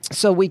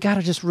 So we got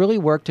to just really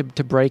work to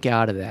break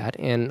out of that,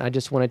 and I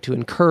just wanted to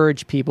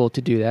encourage people to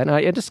do that.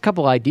 And just a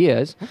couple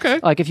ideas. Okay.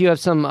 Like if you have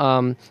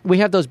some, we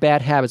have those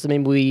bad habits.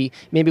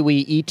 Maybe we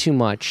eat too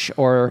much,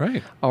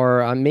 or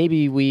Right.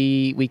 maybe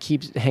we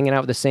keep hanging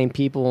out with the same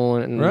people,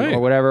 Right. or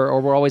whatever, or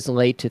we're always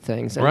late to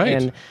things. Right.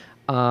 And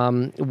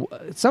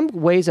some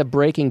ways of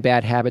breaking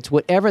bad habits,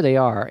 whatever they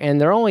are,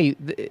 and they're only,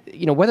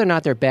 whether or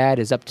not they're bad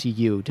is up to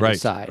you to Right.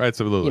 decide. Right,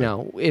 absolutely.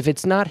 If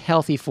it's not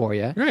healthy for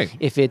you, Right.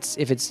 if it's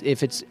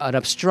an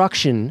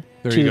obstruction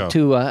There you go.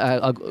 to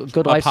a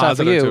good lifestyle for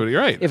positive you, activity,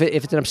 right. if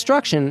it's an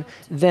obstruction,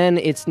 then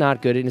it's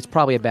not good, and it's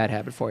probably a bad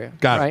habit for you.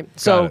 Got it. right?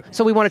 Got it.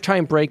 So we want to try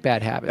and break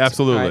bad habits.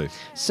 Absolutely. right?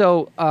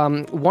 So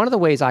one of the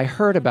ways I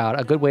heard about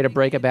a good way to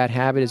break a bad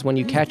habit is when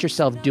you catch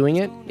yourself doing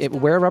it,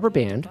 wear a rubber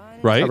band.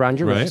 Right, Around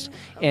your right. wrist,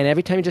 and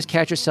every time you just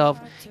catch yourself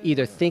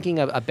either thinking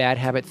of a bad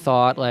habit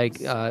thought, like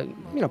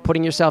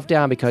putting yourself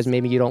down because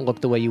maybe you don't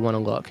look the way you want to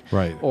look,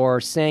 Right. or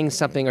saying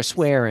something or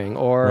swearing,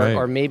 or Right.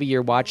 or maybe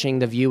you're watching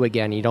The View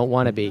again, you don't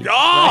want to be.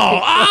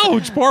 Oh,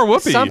 ouch! Poor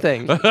Whoopi.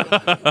 Something.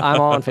 I'm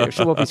all in favor.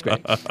 She Whoopi's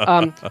great.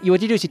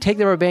 What you do is you take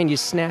the rubber band, you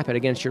snap it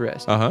against your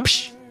wrist. Uh-huh.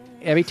 Psh!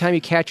 Every time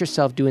you catch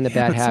yourself doing the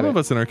bad But some habit. of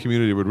us in our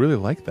community would really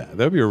like that.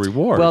 That would be a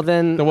reward. Well,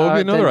 then what would be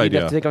another then you'd idea?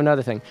 have to think of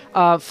another thing.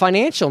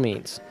 Financial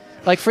means.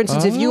 Like, for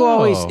instance, if you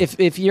always, Oh.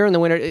 if you're in the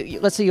winter,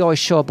 let's say you always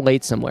show up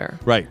late somewhere.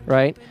 Right.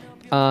 Right?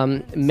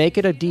 Make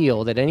it a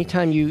deal that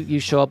anytime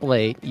you show up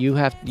late, you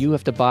have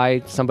to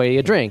buy somebody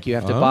a drink. You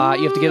have to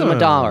you have to give them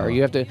 $1.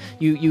 You have to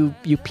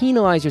you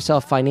penalize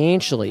yourself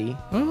financially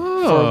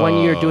for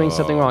when you're doing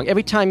something wrong.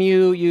 Every time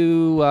you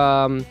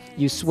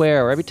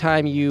swear, or every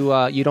time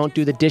you don't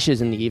do the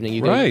dishes in the evening,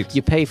 you Right.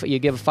 you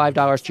give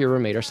 $5 to your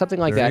roommate or something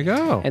like There that. you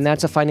go. And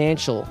that's a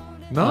financial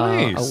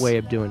Nice. a way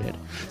of doing it.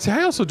 See,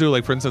 I also do,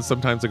 like, for instance,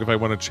 sometimes, like, if I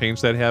want to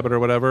change that habit or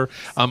whatever,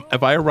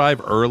 if I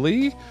arrive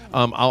early,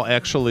 I'll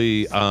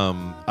actually,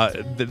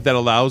 that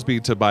allows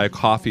me to buy a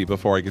coffee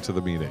before I get to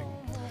the meeting.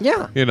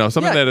 Yeah.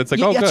 Something that it's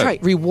like, oh, that's good.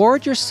 right.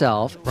 Reward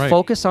yourself. Right.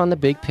 Focus on the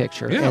big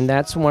picture, Yeah. and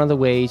that's one of the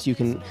ways you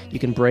can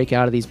break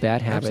out of these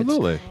bad habits.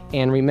 Absolutely.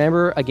 And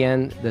remember,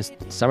 again, the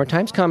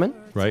summertime's coming.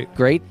 Right.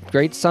 Great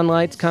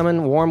sunlight's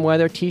coming. Warm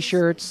weather.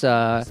 T-shirts.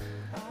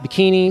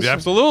 Bikinis.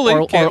 Absolutely.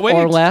 Or, Can't or, wait.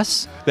 or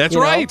less. That's you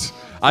know? right.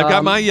 I've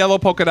got my yellow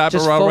polka dot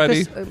Just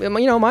already.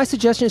 focus. My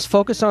suggestion is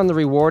focus on the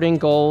rewarding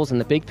goals and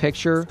the big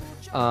picture.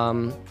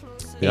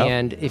 Yep.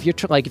 And if you're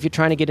if you're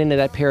trying to get into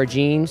that pair of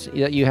jeans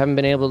that you haven't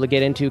been able to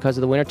get into because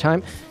of the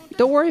wintertime,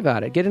 don't worry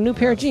about it. Get a new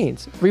pair of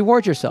jeans.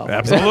 Reward yourself.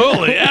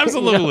 Absolutely.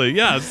 Absolutely.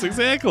 Yes,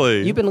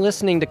 exactly. You've been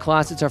listening to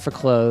Closets Are for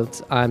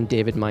Clothes. I'm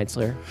David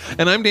Meitzler.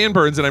 And I'm Dan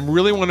Burns, and I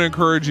really want to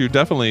encourage you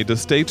definitely to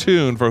stay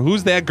tuned for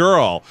Who's That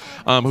Girl,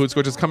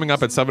 which is coming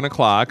up at 7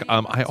 o'clock.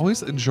 I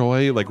always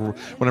enjoy, like,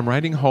 when I'm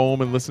riding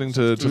home and listening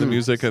to the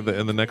music in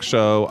the next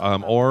show,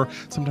 or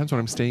sometimes when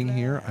I'm staying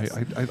here.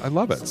 I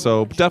love it.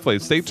 So definitely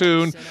stay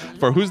tuned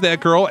for Who's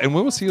That Girl, and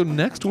we will see you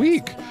next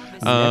week.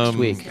 Next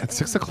week. At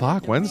 6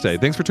 o'clock Wednesday.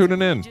 Thanks for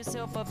tuning in.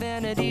 Yourself our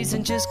vanities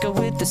and just go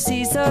with the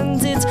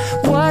seasons. It's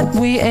what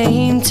we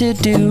aim to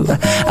do.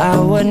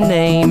 Our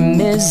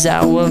name is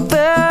our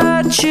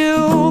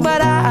virtue,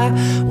 but I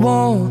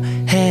won't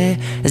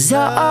hesitate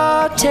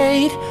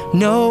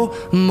no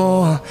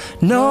more,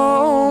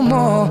 no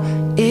more.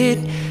 It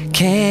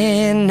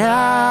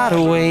cannot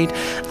wait.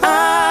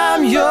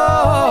 I'm yours.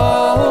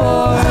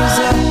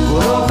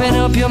 Well, open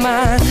up your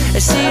mind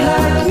and see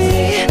like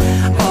me.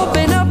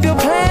 Open up your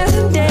plans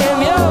and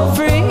damn, you're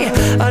free.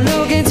 I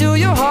look into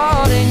your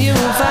heart and you'll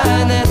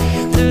find that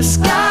the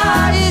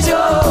sky is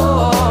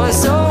yours.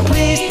 So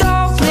please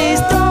don't, please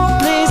don't,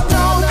 please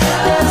don't.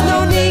 There's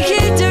no need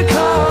here to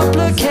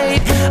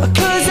complicate,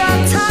 'cause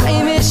our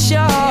time is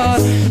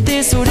short.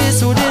 This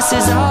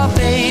is our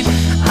fate.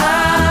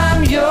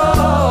 I'm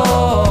yours.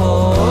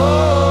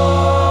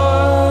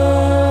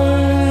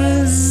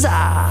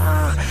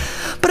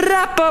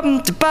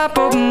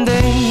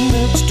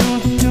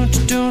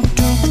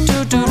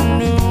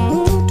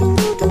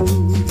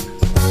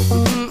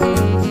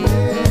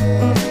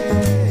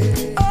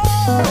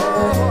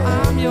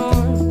 I'm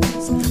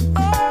yours.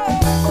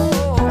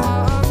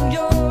 I'm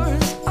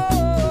yours.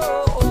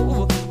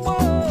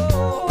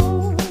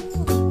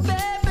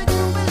 Baby,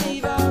 you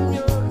believe I'm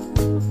yours.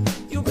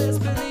 You best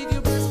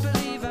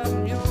believe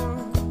I'm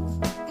yours.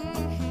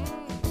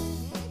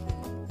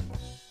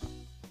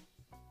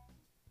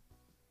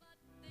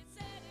 They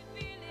said if we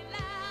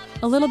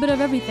A little bit of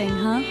everything,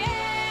 huh?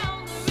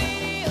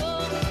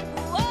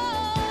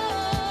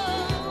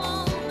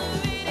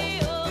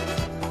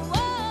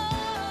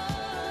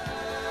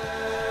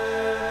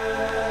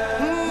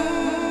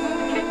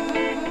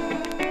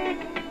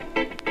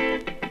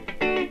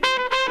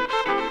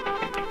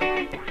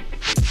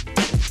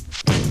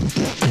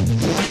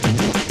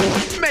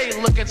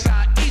 Look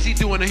inside, easy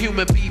doing a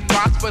human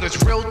beatbox, but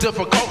it's real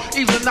difficult.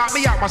 Even knock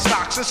me out my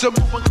socks. It's a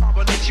moving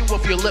combination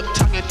with your lip,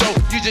 tongue, and throat.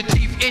 Use your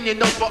teeth in your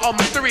nose for all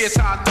mysterious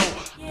I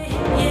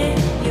know.